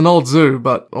 Ooh, it's an old zoo,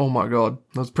 but oh my god,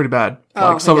 that's pretty bad.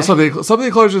 Like some of the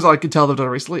enclosures I could tell they've done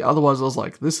recently. Otherwise, I was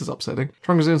like, this is upsetting.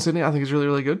 Taronga Zoo in Sydney, I think is really,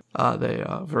 really good. They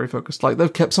are very focused. Like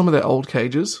they've kept some of their old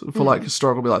cages for like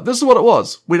historical. Be like, this is what it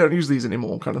was. We don't use these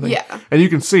anymore, kind of thing. Yeah. And you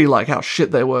can see like how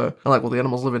shit they were, and like well, the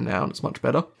animals live in now, and it's much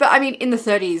better. But I mean, in the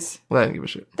 30s, Well, they didn't give a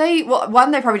shit.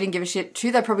 one, they probably didn't give a shit.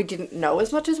 Two, they probably didn't know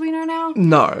as much as we know now.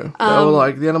 No, they were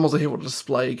like the animals are here for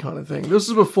display, kind of thing. This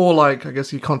is before like I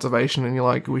guess your conservation, and you're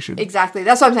like we should. Exactly.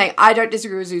 That's what I'm saying. I don't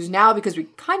disagree with zoos now because we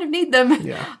kind of need them.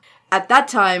 Yeah. At that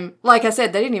time, like I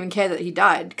said, they didn't even care that he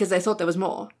died because they thought there was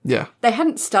more. Yeah. They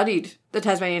hadn't studied the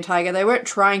Tasmanian tiger. They weren't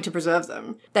trying to preserve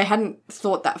them. They hadn't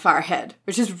thought that far ahead,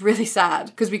 which is really sad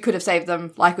because we could have saved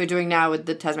them like we're doing now with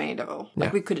the Tasmanian devil.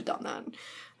 Like we could have done that.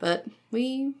 But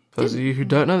we... For those of you who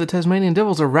don't know, the Tasmanian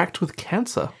devils are racked with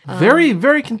cancer. Very,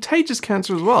 very contagious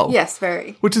cancer as well. Yes,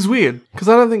 very. Which is weird, because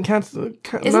I don't think cancer...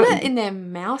 Isn't it in their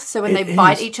mouth? So when they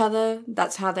bite each other,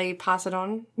 that's how they pass it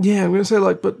on? Yeah, I'm going to say,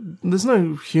 like, but there's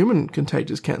no human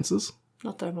contagious cancers.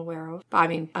 Not that I'm aware of. I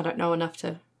mean, I don't know enough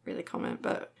to really comment,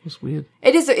 but... It's weird.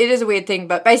 It is a weird thing,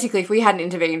 but basically if we hadn't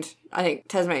intervened, I think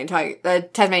the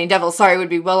Tasmanian devils, would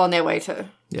be well on their way to...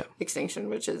 Yeah. extinction,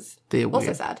 which is They're also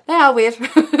weird. sad. They are weird.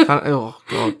 Oh,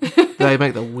 God. They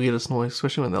make the weirdest noise,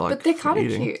 especially when they're, like, But they're kind of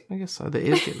eating. cute. I guess so. Their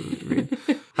ears get weird.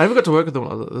 I never got to work with them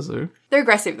when I was at the zoo. They're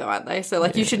aggressive though, aren't they? So,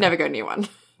 like, you should never go near one.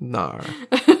 No.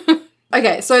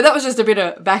 Okay, so that was just a bit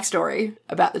of backstory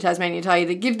about the Tasmanian tiger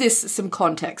to give this some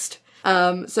context.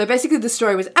 So basically the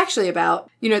story was actually about,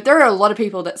 there are a lot of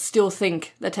people that still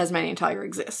think the Tasmanian tiger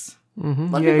exists. Mm-hmm. A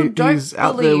lot of people don't he's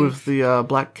out there with the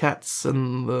black cats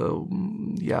and the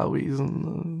yowies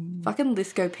and the fucking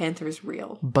Lisco Panther is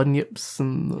real. bunyips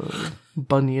and the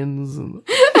bunions and...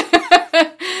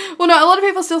 Well, no, a lot of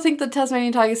people still think the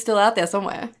Tasmanian tiger is still out there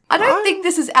somewhere. I don't think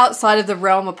this is outside of the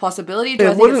realm of possibility. Do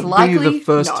I It think it's wouldn't likely? be the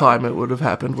first No. time it would have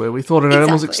happened where we thought an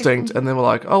animal's Exactly. extinct and then we're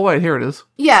like, oh wait, here it is.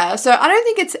 Yeah, so I don't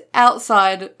think it's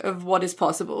outside of what is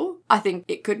possible. I think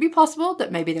it could be possible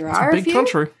that maybe there are a big few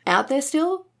country. out there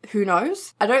still. Who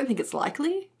knows? I don't think it's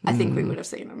likely. I think we would have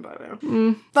seen them by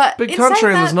now. But Big in country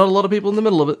saying and that, there's not a lot of people in the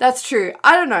middle of it. that's true.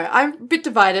 I don't know. I'm a bit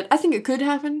divided. I think it could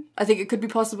happen. I think it could be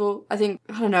possible. I don't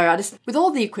know. With all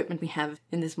the equipment we have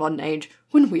in this modern age,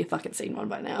 wouldn't we have fucking seen one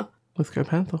by now? With Go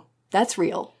Panther. That's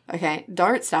real. Okay,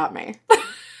 don't start me.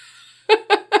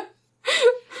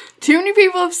 Too many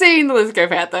people have seen the Lisco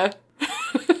Panther.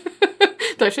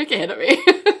 Don't shake your head at me.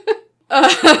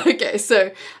 Okay,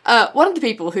 so one of the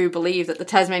people who believe that the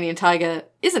Tasmanian tiger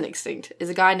isn't extinct is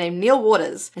a guy named Neil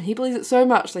Waters, and he believes it so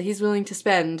much that he's willing to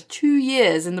spend 2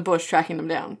 years in the bush tracking them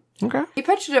down. Okay. He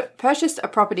purchased a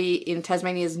property in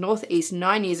Tasmania's northeast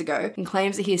 9 years ago and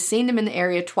claims that he has seen them in the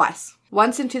area twice.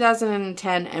 Once in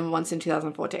 2010 and once in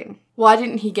 2014. Why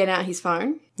didn't he get out his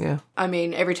phone? Yeah. I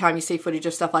mean, every time you see footage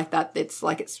of stuff like that, it's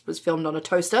like it was filmed on a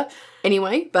toaster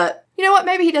anyway. But you know what?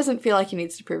 Maybe he doesn't feel like he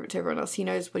needs to prove it to everyone else. He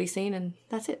knows what he's seen and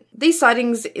that's it. These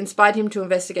sightings inspired him to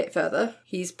investigate further.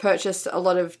 He's purchased a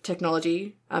lot of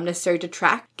technology necessary to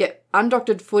track, get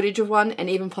undoctored footage of one, and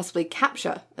even possibly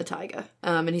capture a tiger.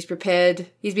 And he's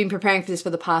been preparing for this for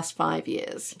the past 5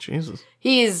 years. Jesus.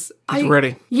 He's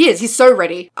ready. He is. He's so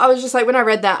ready. I was just like, when I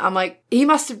read that, I'm like, he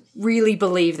must really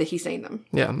believe that he seen them.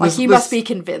 Yeah. Like, he must be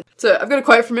convinced. So, I've got a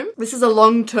quote from him. "This is a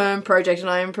long-term project and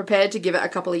I am prepared to give it a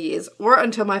couple of years, or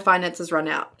until my finances run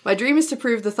out. My dream is to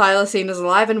prove the thylacine is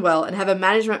alive and well and have a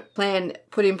management plan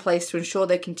put in place to ensure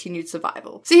their continued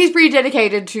survival." So he's pretty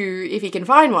dedicated to, if he can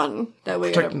find one, that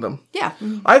we're Protecting them. Yeah.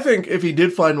 I think if he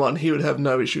did find one, he would have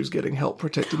no issues getting help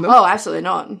protecting them. Oh, absolutely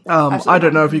not. I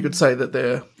don't know if you could say that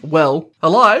they're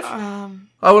alive.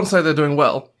 I wouldn't say they're doing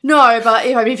well. No, but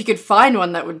if you could find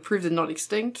one that would prove they're not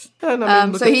extinct. Yeah, no, I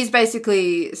mean, So he's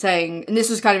basically saying, and this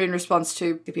was kind of in response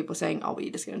to the people saying, "Oh, well,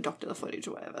 you're just going to doctor the footage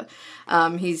or whatever."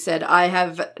 He said, "I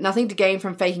have nothing to gain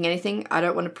from faking anything. I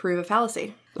don't want to prove a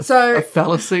fallacy." So a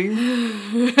fallacy.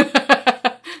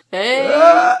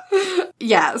 Hey.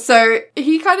 Yeah, so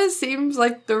he kind of seems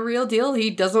like the real deal. He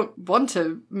doesn't want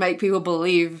to make people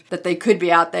believe that they could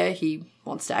be out there. He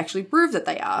wants to actually prove that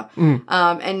they are.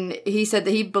 And he said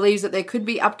that he believes that there could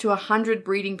be up to 100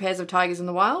 breeding pairs of tigers in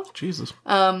the wild. Jesus.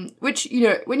 Which,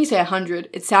 when you say 100,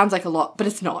 it sounds like a lot, but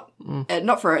it's not.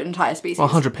 Not for an entire species. Well,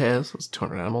 100 pairs. That's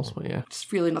 200 animals, but yeah.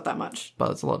 It's really not that much. But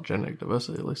it's a lot of genetic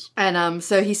diversity, at least. And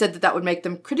so he said that would make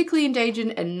them critically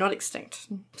endangered and not extinct.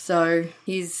 So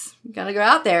he's going to go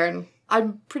out there, and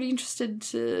I'm pretty interested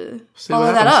to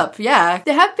follow that up. Yeah.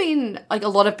 There have been a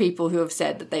lot of people who have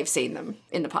said that they've seen them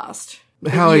in the past.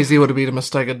 How easy would it be to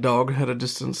mistake a dog at a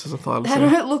distance as a thylacine? They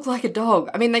don't look like a dog.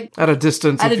 I mean, at a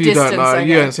distance, at if a you distance, don't know, okay.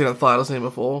 you haven't seen a thylacine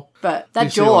before. But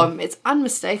that jaw, it's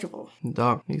unmistakable.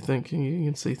 Dog, you think you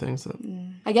can see things that...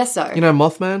 I guess so. You know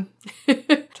Mothman?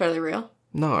 Totally real.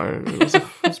 No, it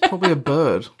was probably a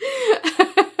bird.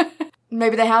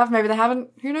 Maybe they have, maybe they haven't.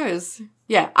 Who knows?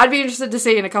 Yeah, I'd be interested to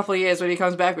see in a couple of years what he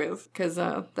comes back with, because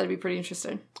that'd be pretty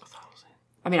interesting.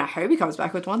 I mean, I hope he comes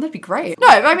back with one. That'd be great. No,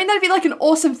 I mean, that'd be an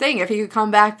awesome thing if he could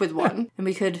come back with one and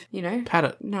we could, pat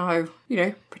it. No,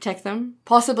 protect them.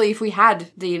 Possibly if we had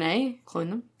DNA,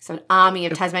 clone them. So an army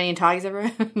of Tasmanian tigers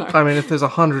everywhere. No. I mean, if there's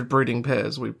 100 breeding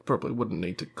pairs, we probably wouldn't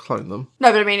need to clone them.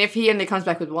 No, but I mean, if he only comes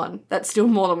back with one, that's still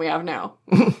more than we have now.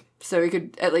 So we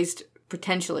could at least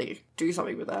potentially do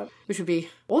something with that, which would be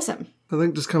awesome. I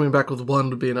think just coming back with one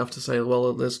would be enough to say,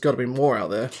 well, there's got to be more out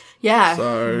there. Yeah.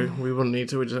 So we wouldn't need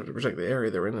to. We just have to protect the area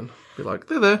they're in and be like,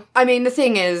 they're there. I mean, the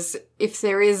thing is, if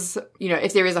there is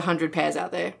 100 pairs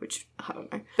out there, which I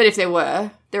don't know, but if there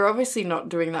were, they're obviously not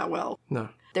doing that well. No.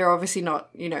 They're obviously not,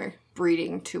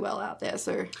 breeding too well out there.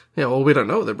 So yeah, well, we don't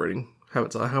know what they're breeding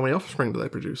habits are. How many offspring do they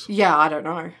produce? Yeah, I don't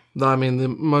know. No, I mean, the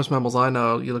most mammals I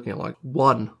know, you're looking at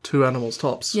 1, 2 animals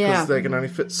tops. Yeah. Because they can only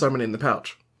fit so many in the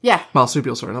pouch. Yeah.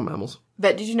 Marsupials, sorry, not mammals.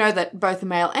 But did you know that both the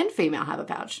male and female have a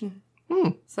pouch?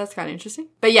 So that's kind of interesting.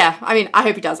 But yeah, I mean, I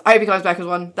hope he does. I hope he comes back with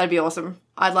one. That'd be awesome.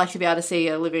 I'd like to be able to see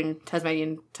a living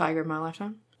Tasmanian tiger in my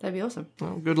lifetime. That'd be awesome.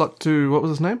 Well, good luck to, what was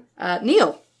his name?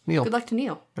 Neil. Neil. Good luck to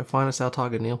Neil. Go find us our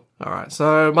tiger, Neil. Alright,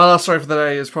 so my last story for the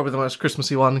day is probably the most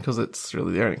Christmassy one, because it's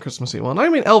really the only Christmassy one. I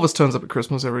mean, Elvis turns up at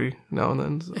Christmas every now and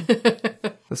then. So.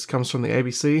 This comes from the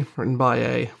ABC, written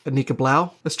by Anika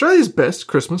Blau. Australia's best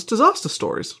Christmas disaster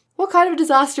stories. What kind of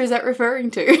disaster is that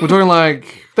referring to? We're talking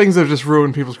things that have just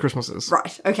ruined people's Christmases.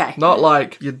 Right, okay. Not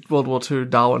like your World War II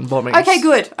Darwin bombings. Okay,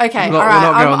 good. Okay, We're not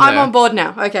alright. going I'm there. on board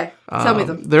now. Okay, tell me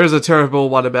them. There is a terrible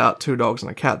one about 2 dogs and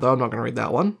a cat, though. I'm not going to read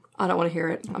that one. I don't want to hear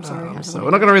it. I'm sorry. So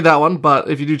we're not going to read that one, but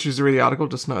if you do choose to read the article,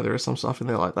 just know there is some stuff in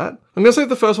there like that. I'm going to save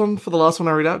the first one for the last one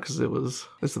I read out, because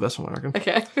it's the best one, I reckon.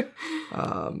 Okay.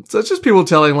 So it's just people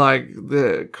telling,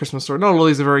 the Christmas story. Not all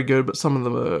these are very good, but some of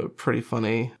them are pretty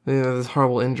funny. There's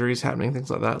horrible injuries happening, things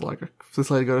like that. Like,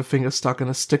 this lady got her finger stuck in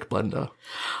a stick blender.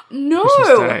 No!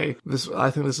 Christmas Day.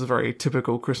 I think this is a very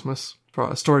typical Christmas.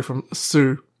 A story from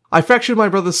Sue. I fractured my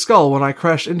brother's skull when I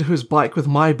crashed into his bike with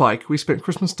my bike. We spent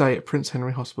Christmas Day at Prince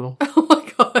Henry Hospital. Oh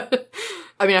my god.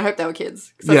 I mean, I hope they were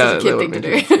kids. 'Cause that's such a kid thing to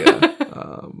do. Kids,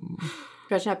 yeah.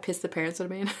 Imagine how pissed the parents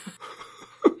would have been.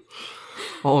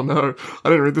 Oh no, I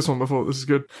didn't read this one before. This is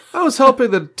good. I was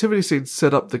helping the Nativity Scene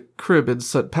set up the crib in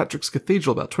St. Patrick's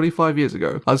Cathedral about 25 years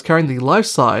ago. I was carrying the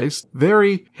life-size,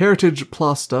 very heritage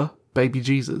plaster baby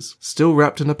Jesus, still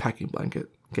wrapped in a packing blanket.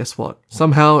 Guess what?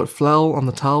 Somehow it fell on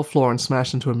the tile floor and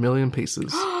smashed into a million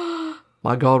pieces.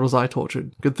 My God, was I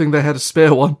tortured. Good thing they had a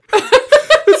spare one.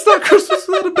 It's not Christmas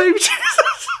without a baby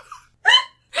Jesus.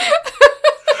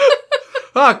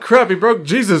 Ah, crap, he broke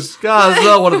Jesus. Guys,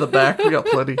 there's one in the back. We got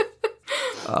plenty.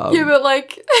 Yeah, but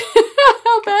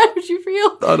how bad would you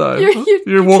feel? I know. You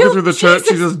You're walking killed through the church,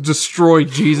 Jesus. you just destroy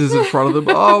Jesus in front of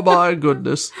them. Oh my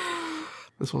goodness.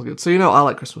 This one's good. So I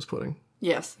like Christmas pudding.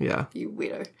 Yes. Yeah. You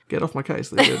weirdo. Get off my case.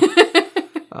 They're good.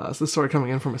 So this story coming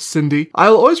in from a Cindy.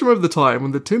 I'll always remember the time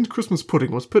when the tinned Christmas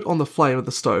pudding was put on the flame of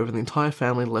the stove and the entire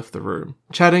family left the room,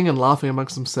 chatting and laughing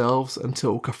amongst themselves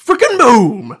until frickin'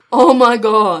 boom! Oh my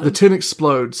god. The tin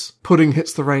explodes. Pudding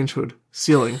hits the range hood,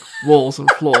 ceiling, walls, and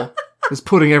floor. There's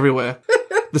pudding everywhere.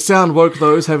 The sound woke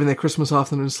those having their Christmas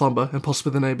afternoon slumber, and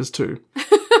possibly the neighbours too.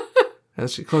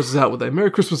 As she closes out with a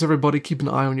Merry Christmas, everybody. Keep an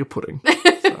eye on your pudding.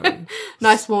 So,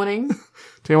 nice morning.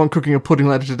 to anyone cooking a pudding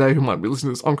later today who might be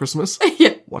listening to this on Christmas,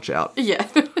 Yeah. watch out. Yeah.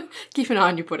 Keep an eye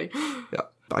on your pudding. Yeah.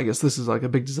 I guess this is like a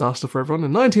big disaster for everyone.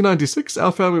 In 1996,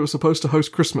 our family was supposed to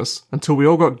host Christmas until we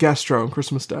all got gastro on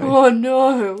Christmas Day. Oh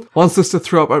no. One sister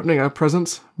threw up opening our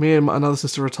presents. Me and another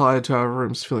sister retired to our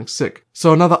rooms feeling sick.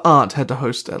 So another aunt had to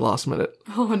host at last minute.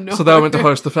 Oh no. So they were meant to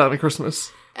host the family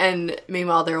Christmas. And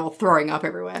meanwhile, they're all throwing up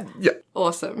everywhere. Yeah.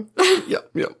 Awesome. Yeah.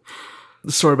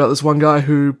 The story about this one guy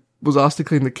who was asked to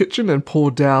clean the kitchen and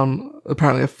poured down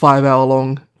apparently a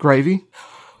 5-hour-long gravy.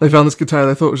 They found this container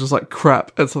they thought was just like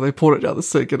crap, and so they poured it down the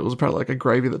sink, and it was apparently like a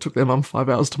gravy that took their mum 5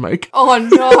 hours to make. Oh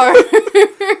no.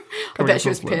 I bet she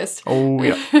was pissed. Oh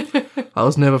yeah. I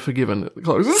was never forgiven at the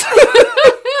closes.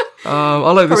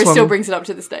 I'll let this Probably one. still brings it up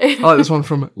to this day. I like this one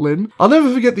from Lynn. I'll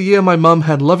never forget the year my mum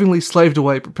had lovingly slaved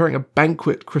away preparing a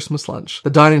banquet Christmas lunch.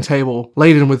 The dining table,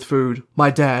 laden with food.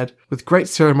 My dad, with great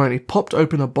ceremony, popped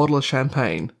open a bottle of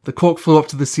champagne. The cork flew up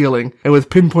to the ceiling, and with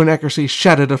pinpoint accuracy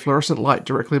shattered a fluorescent light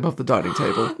directly above the dining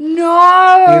table.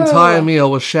 No! The entire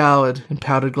meal was showered in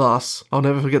powdered glass. I'll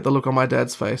never forget the look on my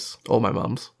dad's face, or my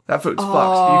mum's. That food's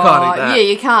fucked. You can't eat that. Yeah,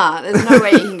 you can't. There's no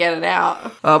way you can get it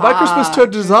out. My Christmas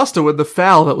turned to disaster when the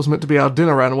fowl that was meant to be our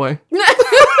dinner ran away.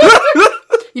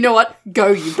 You know what? Go,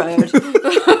 you bird.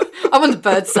 I'm on the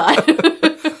bird side.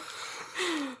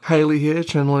 Haley here,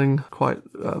 channeling quite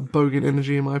bogan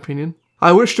energy in my opinion.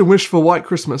 I wished and wished for White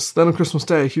Christmas. Then on Christmas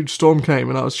Day, a huge storm came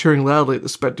and I was cheering loudly at the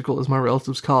spectacle as my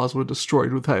relatives' cars were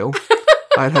destroyed with hail.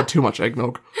 I had too much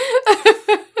eggnog.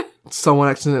 Someone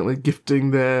accidentally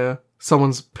gifting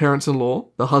someone's parents-in-law,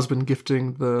 the husband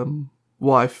gifting the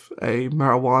wife a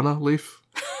marijuana leaf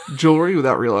jewelry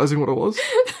without realising what it was.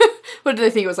 What did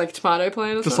they think it was, like a tomato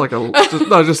plant or Just something?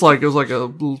 like it was like a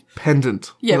little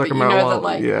pendant. Yeah, like but a you know marijuana.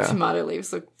 that Yeah. tomato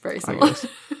leaves look very I similar. guess.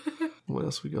 What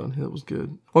else we got in here that was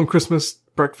good? On Christmas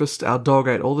breakfast, our dog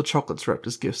ate all the chocolates wrapped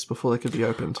as gifts before they could be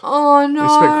opened. Oh no! We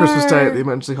spent Christmas Day at the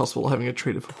emergency hospital having it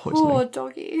treated for poisoning. Poor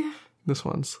doggy. This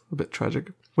one's a bit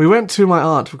tragic. We went to my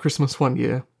aunt for Christmas one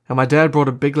year, and my dad brought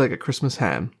a big leg of Christmas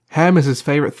ham. Ham is his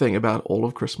favourite thing about all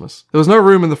of Christmas. There was no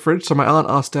room in the fridge, so my aunt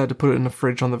asked Dad to put it in the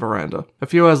fridge on the veranda. A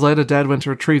few hours later, Dad went to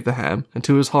retrieve the ham, and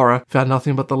to his horror, found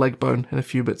nothing but the leg bone and a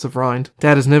few bits of rind.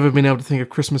 Dad has never been able to think of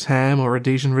Christmas ham or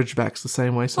Rhodesian Ridgebacks the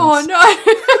same way since. Oh no!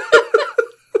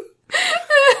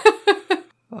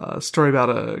 A story about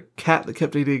a cat that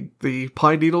kept eating the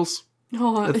pine needles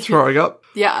Oh, and throwing up,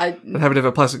 yeah. and having to have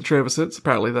a plastic tree ever since.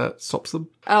 Apparently that stops them.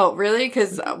 Oh, really?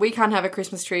 Because we can't have a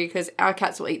Christmas tree because our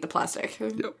cats will eat the plastic.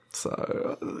 Yep.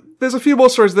 So, there's a few more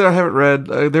stories that I haven't read.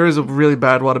 There is a really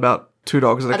bad one about 2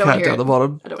 dogs and a I don't wanna cat hear down it. the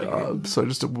bottom. I don't wanna hear So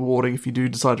just a warning if you do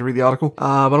decide to read the article. But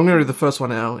I'm going to read the first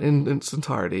one now in its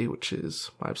entirety, which is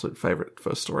my absolute favourite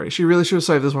first story. She really should have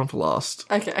saved this one for last.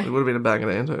 Okay. It would have been a bang at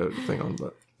the end to thing on,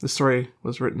 but this story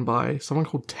was written by someone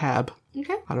called Tab.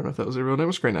 Okay. I don't know if that was a real name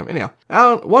or screen name. Anyhow,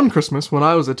 one Christmas when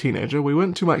I was a teenager, we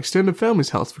went to my extended family's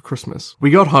house for Christmas.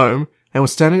 We got home and were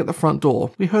standing at the front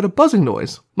door. We heard a buzzing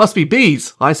noise. Must be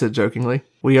bees, I said jokingly.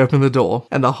 We opened the door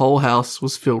and the whole house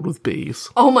was filled with bees.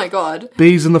 Oh my god.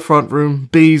 Bees in the front room,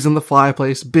 bees in the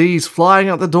fireplace, bees flying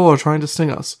out the door trying to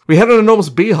sting us. We had an enormous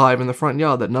beehive in the front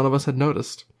yard that none of us had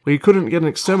noticed. We couldn't get an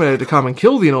exterminator to come and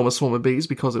kill the enormous swarm of bees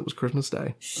because it was Christmas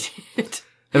Day. Shit.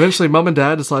 Eventually, Mum and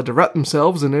Dad decided to wrap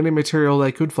themselves in any material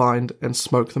they could find and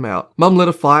smoke them out. Mum lit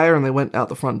a fire and they went out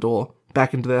the front door,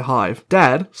 back into their hive.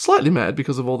 Dad, slightly mad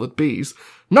because of all the bees,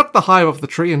 knocked the hive off the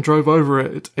tree and drove over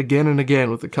it again and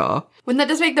again with the car. Wouldn't that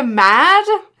just make them mad?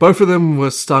 Both of them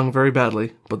were stung very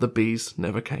badly, but the bees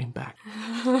never came back.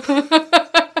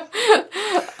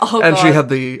 Oh And god. she had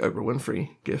the Oprah Winfrey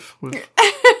gif with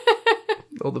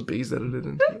all the bees edited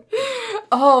into it.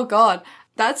 Oh god.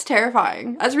 That's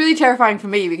terrifying. That's really terrifying for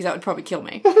me because that would probably kill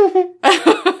me.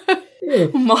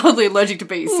 I'm mildly allergic to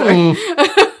bees, so.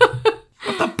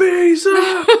 The bees!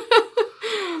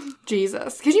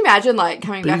 Jesus. Could you imagine, like,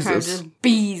 coming back home Jesus. just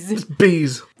bees?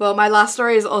 Bees. Well, my last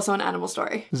story is also an animal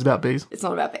story. Is it about bees? It's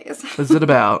not about bees. Is it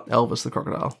about Elvis the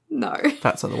crocodile? No.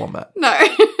 Fatso the wombat? No.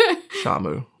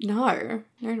 Shamu? No.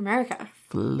 They're in America.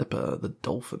 Flipper the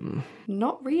dolphin?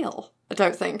 Not real. I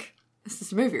don't think. This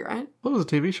is a movie, right? What was a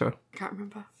TV show? I can't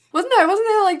remember. Wasn't there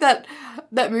like that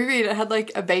movie that had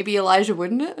like a baby Elijah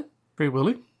Wood in it? Free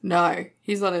Willy? No,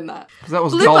 he's not in that. 'Cause that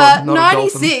was Flipper, Gollum, not a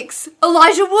dolphin. 96,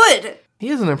 Elijah Wood. He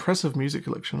has an impressive music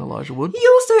collection, Elijah Wood.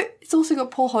 It's also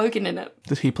got Paul Hogan in it.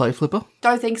 Did he play Flipper?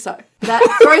 Don't think so. That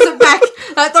throws it back.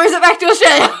 That throws it back to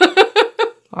Australia.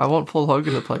 I want Paul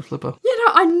Hogan to play Flipper.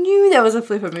 I knew there was a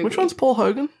Flipper movie. Which one's Paul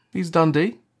Hogan? He's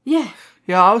Dundee. Yeah.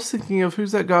 Yeah, I was thinking of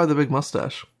who's that guy with the big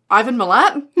mustache? Ivan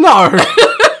Milat? No!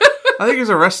 I think he's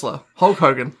a wrestler. Hulk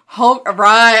Hogan.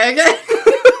 Right, okay.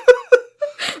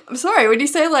 I'm sorry, when you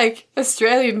say, like,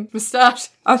 Australian moustache,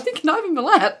 I'm thinking Ivan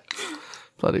Milat.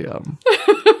 Bloody, oh,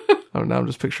 now I'm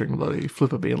just picturing bloody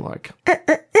Flipper being like,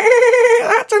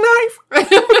 that's a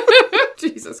knife!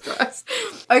 Jesus Christ.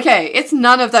 Okay, it's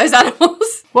none of those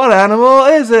animals. What animal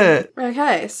is it?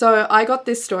 Okay, so I got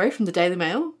this story from the Daily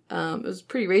Mail. It was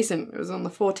pretty recent. It was on the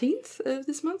 14th of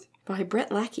this month by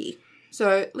Brett Lackey.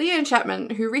 So, Leanne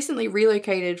Chapman, who recently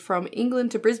relocated from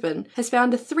England to Brisbane, has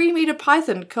found a 3-metre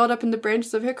python curled up in the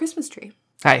branches of her Christmas tree.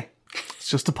 Hey, it's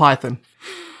just a python.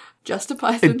 Just a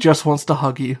python. It just wants to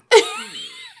hug you.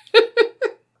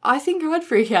 I think I'd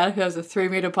freak out if there was a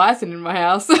 3-metre python in my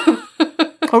house.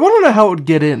 I want to know how it would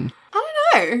get in. I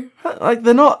don't know. Like,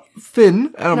 they're not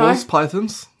thin animals, No.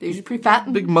 pythons. They're usually pretty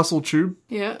fat. Big muscle tube,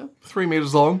 Yeah. 3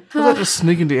 meters long. How does that just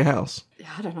sneak into your house?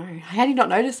 I don't know. How do you not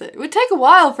notice it? It would take a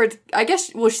while for it to, I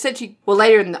guess, well, she said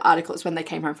later in the article it's when they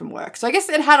came home from work. So I guess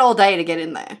it had all day to get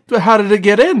in there. But how did it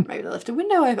get in? Maybe they left a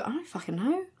window open. I don't fucking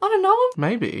know. I don't know.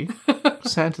 Maybe.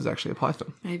 Santa's actually a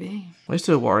python. Maybe. I used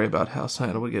to worry about how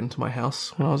Santa would get into my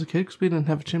house when I was a kid because we didn't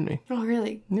have a chimney. Oh,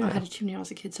 really? Yeah. I had a chimney when I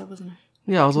was a kid, so I wasn't.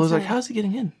 Yeah, I was always like, how's he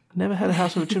getting in? I never had a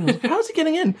house with a chimney. I was like, how's he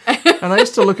getting in? And I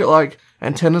used to look at like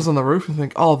antennas on the roof and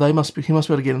think, oh, he must be able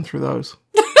to get in through those.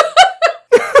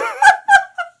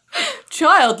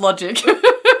 Child logic.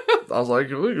 I was like,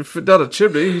 we can fit down a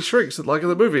chimney. He shrinks it like in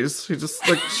the movies. He just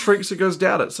like shrinks and goes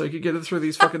down it so he can get in through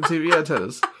these fucking TV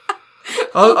antennas.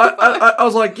 I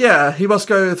was like, yeah, he must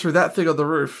go through that thing on the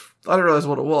roof. I didn't realize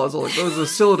what it was. I was like, there was a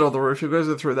cylinder on the roof. He goes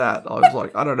in through that. I was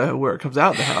like, I don't know where it comes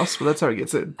out of the house, but that's how he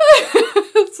gets in.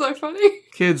 That's so funny.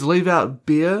 Kids, leave out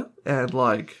beer and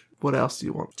like, what else do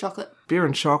you want? Chocolate. Beer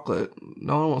and chocolate.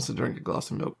 No one wants to drink a glass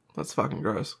of milk. That's fucking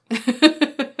gross.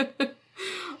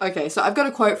 Okay, so I've got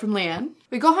a quote from Leanne.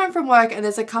 We got home from work and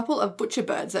there's a couple of butcher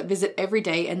birds that visit every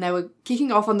day and they were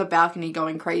kicking off on the balcony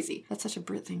going crazy. That's such a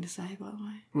Brit thing to say, by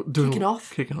the way. Kicking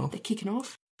off. Kicking off. They're kicking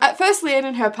off. At first, Leanne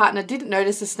and her partner didn't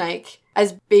notice the snake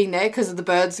as being there because of the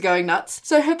birds going nuts.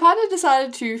 So her partner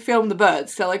decided to film the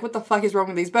birds. So like, what the fuck is wrong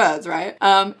with these birds, right?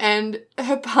 And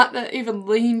her partner even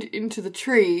leaned into the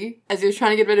tree as he was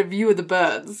trying to get a better view of the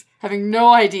birds, having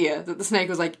no idea that the snake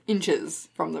was like inches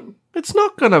from them. It's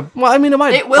not gonna. Well, I mean, it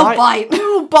might. It will bite. It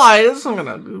will bite. It's not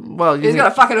gonna. Well, It's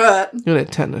gonna fucking hurt. You need a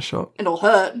tetanus shot. It'll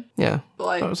hurt. Yeah.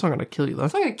 Like, It's not gonna kill you though.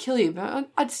 it's not going to kill you, but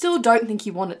I still don't think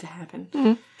you want it to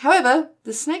happen. However,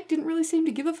 the snake didn't really seem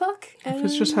to give a fuck. And If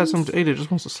it's just had something to eat, it just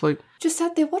wants to sleep. just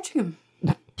sat there watching him.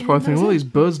 That's probably thinking, what are these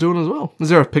birds doing as well? Is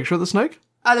there a picture of the snake?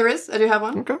 There is. I do have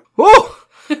one. Okay. Whoa!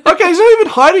 Okay, he's not even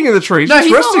hiding in the tree. He's No, just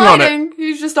he's resting not on it. hiding.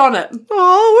 He's just on it.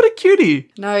 Oh, what a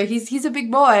cutie. No, he's a big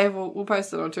boy. We'll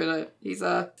post it on Twitter. He's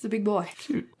a big boy.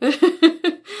 Cute.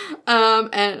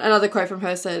 And another quote from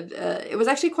her said, it was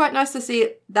actually quite nice to see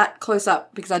it that close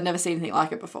up because I'd never seen anything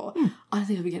like it before. I don't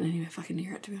think I'll be getting anywhere fucking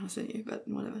near it, to be honest with you, but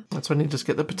whatever. That's when you just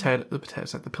get the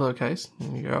potatoes, like the pillowcase,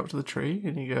 and you go up to the tree,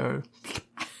 and you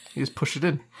just push it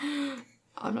in.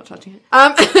 I'm not touching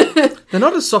it. They're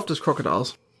not as soft as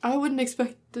crocodiles. I wouldn't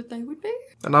expect that they would be.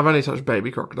 And I've only touched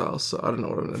baby crocodiles, so I don't know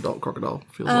what an adult crocodile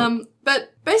feels like.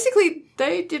 But basically,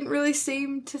 they didn't really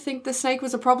seem to think the snake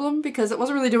was a problem because it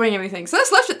wasn't really doing anything. So they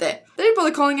just left it there. They didn't bother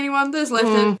calling anyone. They just left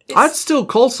it. I'd still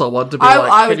call someone to be I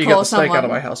like, would can you get call the snake out of someone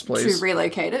my house, please? to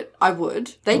relocate it. I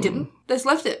would. They didn't. They just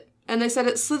left it. And they said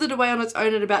it slithered away on its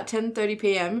own at about 10:30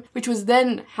 p.m, which was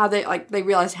then how they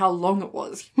realised how long it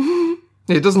was.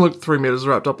 Yeah, it doesn't look 3 meters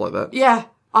wrapped up like that. Yeah,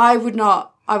 I would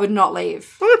not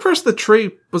leave. I'm impressed the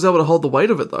tree was able to hold the weight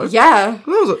of it, though. Yeah. That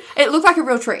was It looked like a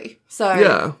real tree. So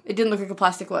Yeah. it didn't look like a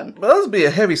plastic one. that would be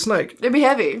a heavy snake. It'd be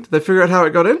heavy. Did they figure out how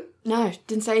it got in? No,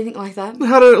 didn't say anything like that.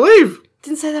 How did it leave?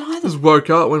 Didn't say that either. Just woke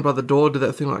up, went by the door, did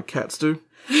that thing like cats do.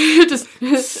 Just...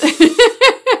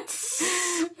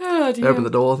 oh, They dear. open the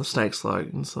door, the snake's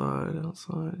like, inside,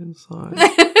 outside, inside,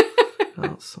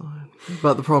 outside.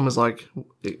 But the problem is, like,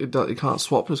 it can't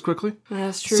swap as quickly.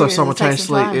 That's true. So It takes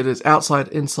simultaneously, some time. it is outside,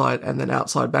 inside, and then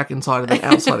outside, back inside, and then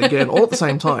outside again, all at the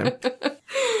same time.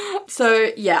 So,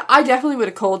 yeah, I definitely would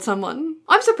have called someone.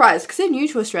 I'm surprised, because they're new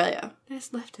to Australia. They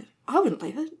just left it. I wouldn't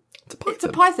leave it. It's a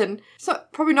python. It's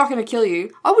probably not going to kill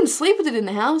you. I wouldn't sleep with it in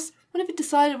the house. What if it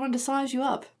decided it wanted to size you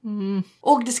up?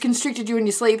 Or just constricted you in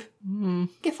your sleep?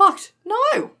 Get fucked.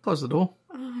 No. Close the door.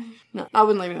 No, I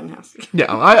wouldn't leave it in the house.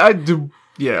 Yeah, I do.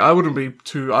 Yeah, I wouldn't be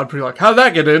too. I'd be like, "How'd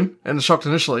that get in?" And shocked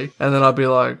initially, and then I'd be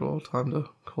like, "Well, time to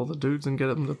call the dudes and get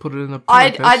them to put it in a."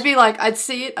 I'd be like, I'd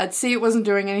see it wasn't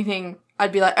doing anything.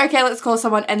 I'd be like, okay, let's call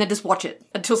someone, and then just watch it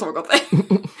until someone got there.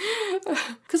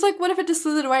 Because, like, what if it just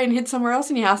slithered away and hid somewhere else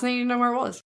in your house and you didn't know where it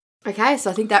was? Okay, so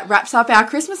I think that wraps up our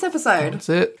Christmas episode. That's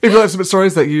it. If you like some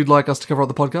stories that you'd like us to cover on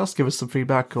the podcast, give us some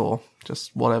feedback or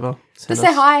just whatever. Just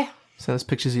say hi. Send us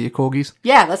pictures of your corgis.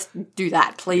 Yeah, let's do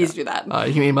that. Please do that.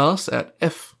 You can email us at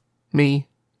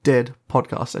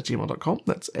fmedeadpodcast@gmail.com.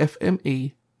 That's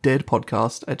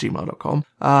fmedeadpodcast@gmail.com. You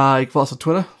can follow us on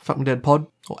Twitter, fuckmedeadpod,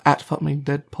 or at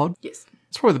fuckmedeadpod. Yes.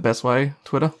 It's probably the best way,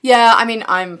 Twitter. Yeah, I mean,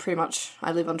 I live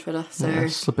on Twitter, so... Yeah,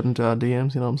 slip it into our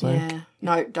DMs, you know what I'm saying? Yeah.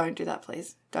 No, don't do that,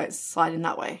 please. Don't slide in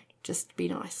that way. Just be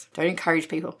nice. Don't encourage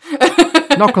people.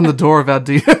 Knock on the door of our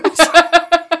DMs.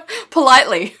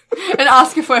 Politely. And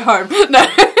ask if we're home. No.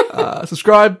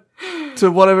 Subscribe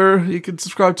to whatever you can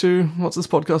subscribe to. What's this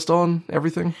podcast on?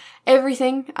 Everything.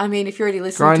 Everything. I mean, if you're already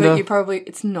listening to Grindr. it, you probably...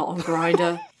 It's not on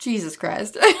Grindr. Jesus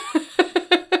Christ.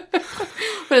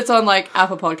 But it's on, like,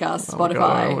 Apple Podcasts, Oh my God, I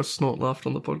Spotify. almost snort laughed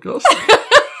on the podcast.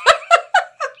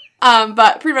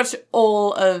 But pretty much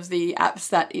all of the apps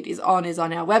that it is on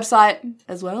our website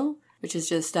as well, which is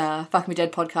just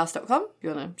fuckmedeadpodcast.com. If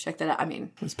you want to check that out. I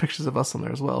mean, There's pictures of us on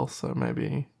there as well, so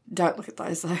maybe don't look at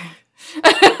those, though.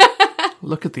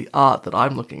 look at the art that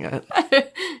I'm looking at.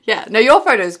 Yeah, no, your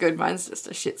photo's good. Mine's just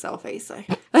a shit selfie, so...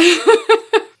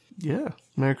 Yeah.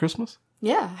 Merry Christmas.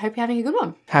 Yeah, hope you're having a good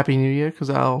one. Happy New Year, because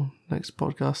our next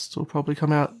podcast will probably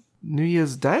come out New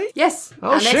Year's Day? Yes.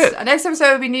 Oh, shit. Our next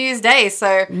episode will be New Year's Day,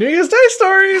 so New Year's Day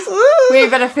stories! we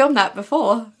better film that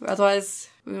before. Otherwise,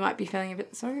 we might be feeling a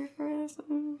bit sorry for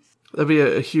ourselves. That'd be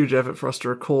a huge effort for us to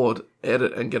record,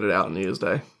 edit, and get it out on New Year's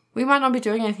Day. We might not be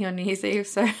doing anything on New Year's Eve,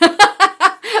 so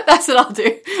that's what I'll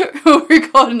do. We'll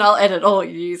record and I'll edit all New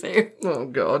Year's Eve. Oh,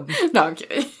 God. No, I'm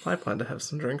kidding. I plan to have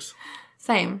some drinks.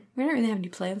 Same. We don't really have any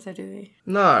plans, though, do we?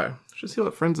 No. Just see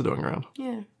what friends are doing around.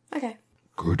 Yeah. Okay.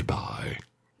 Goodbye.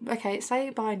 Okay,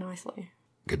 say bye nicely.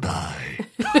 Goodbye.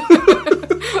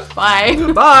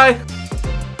 Bye. Bye!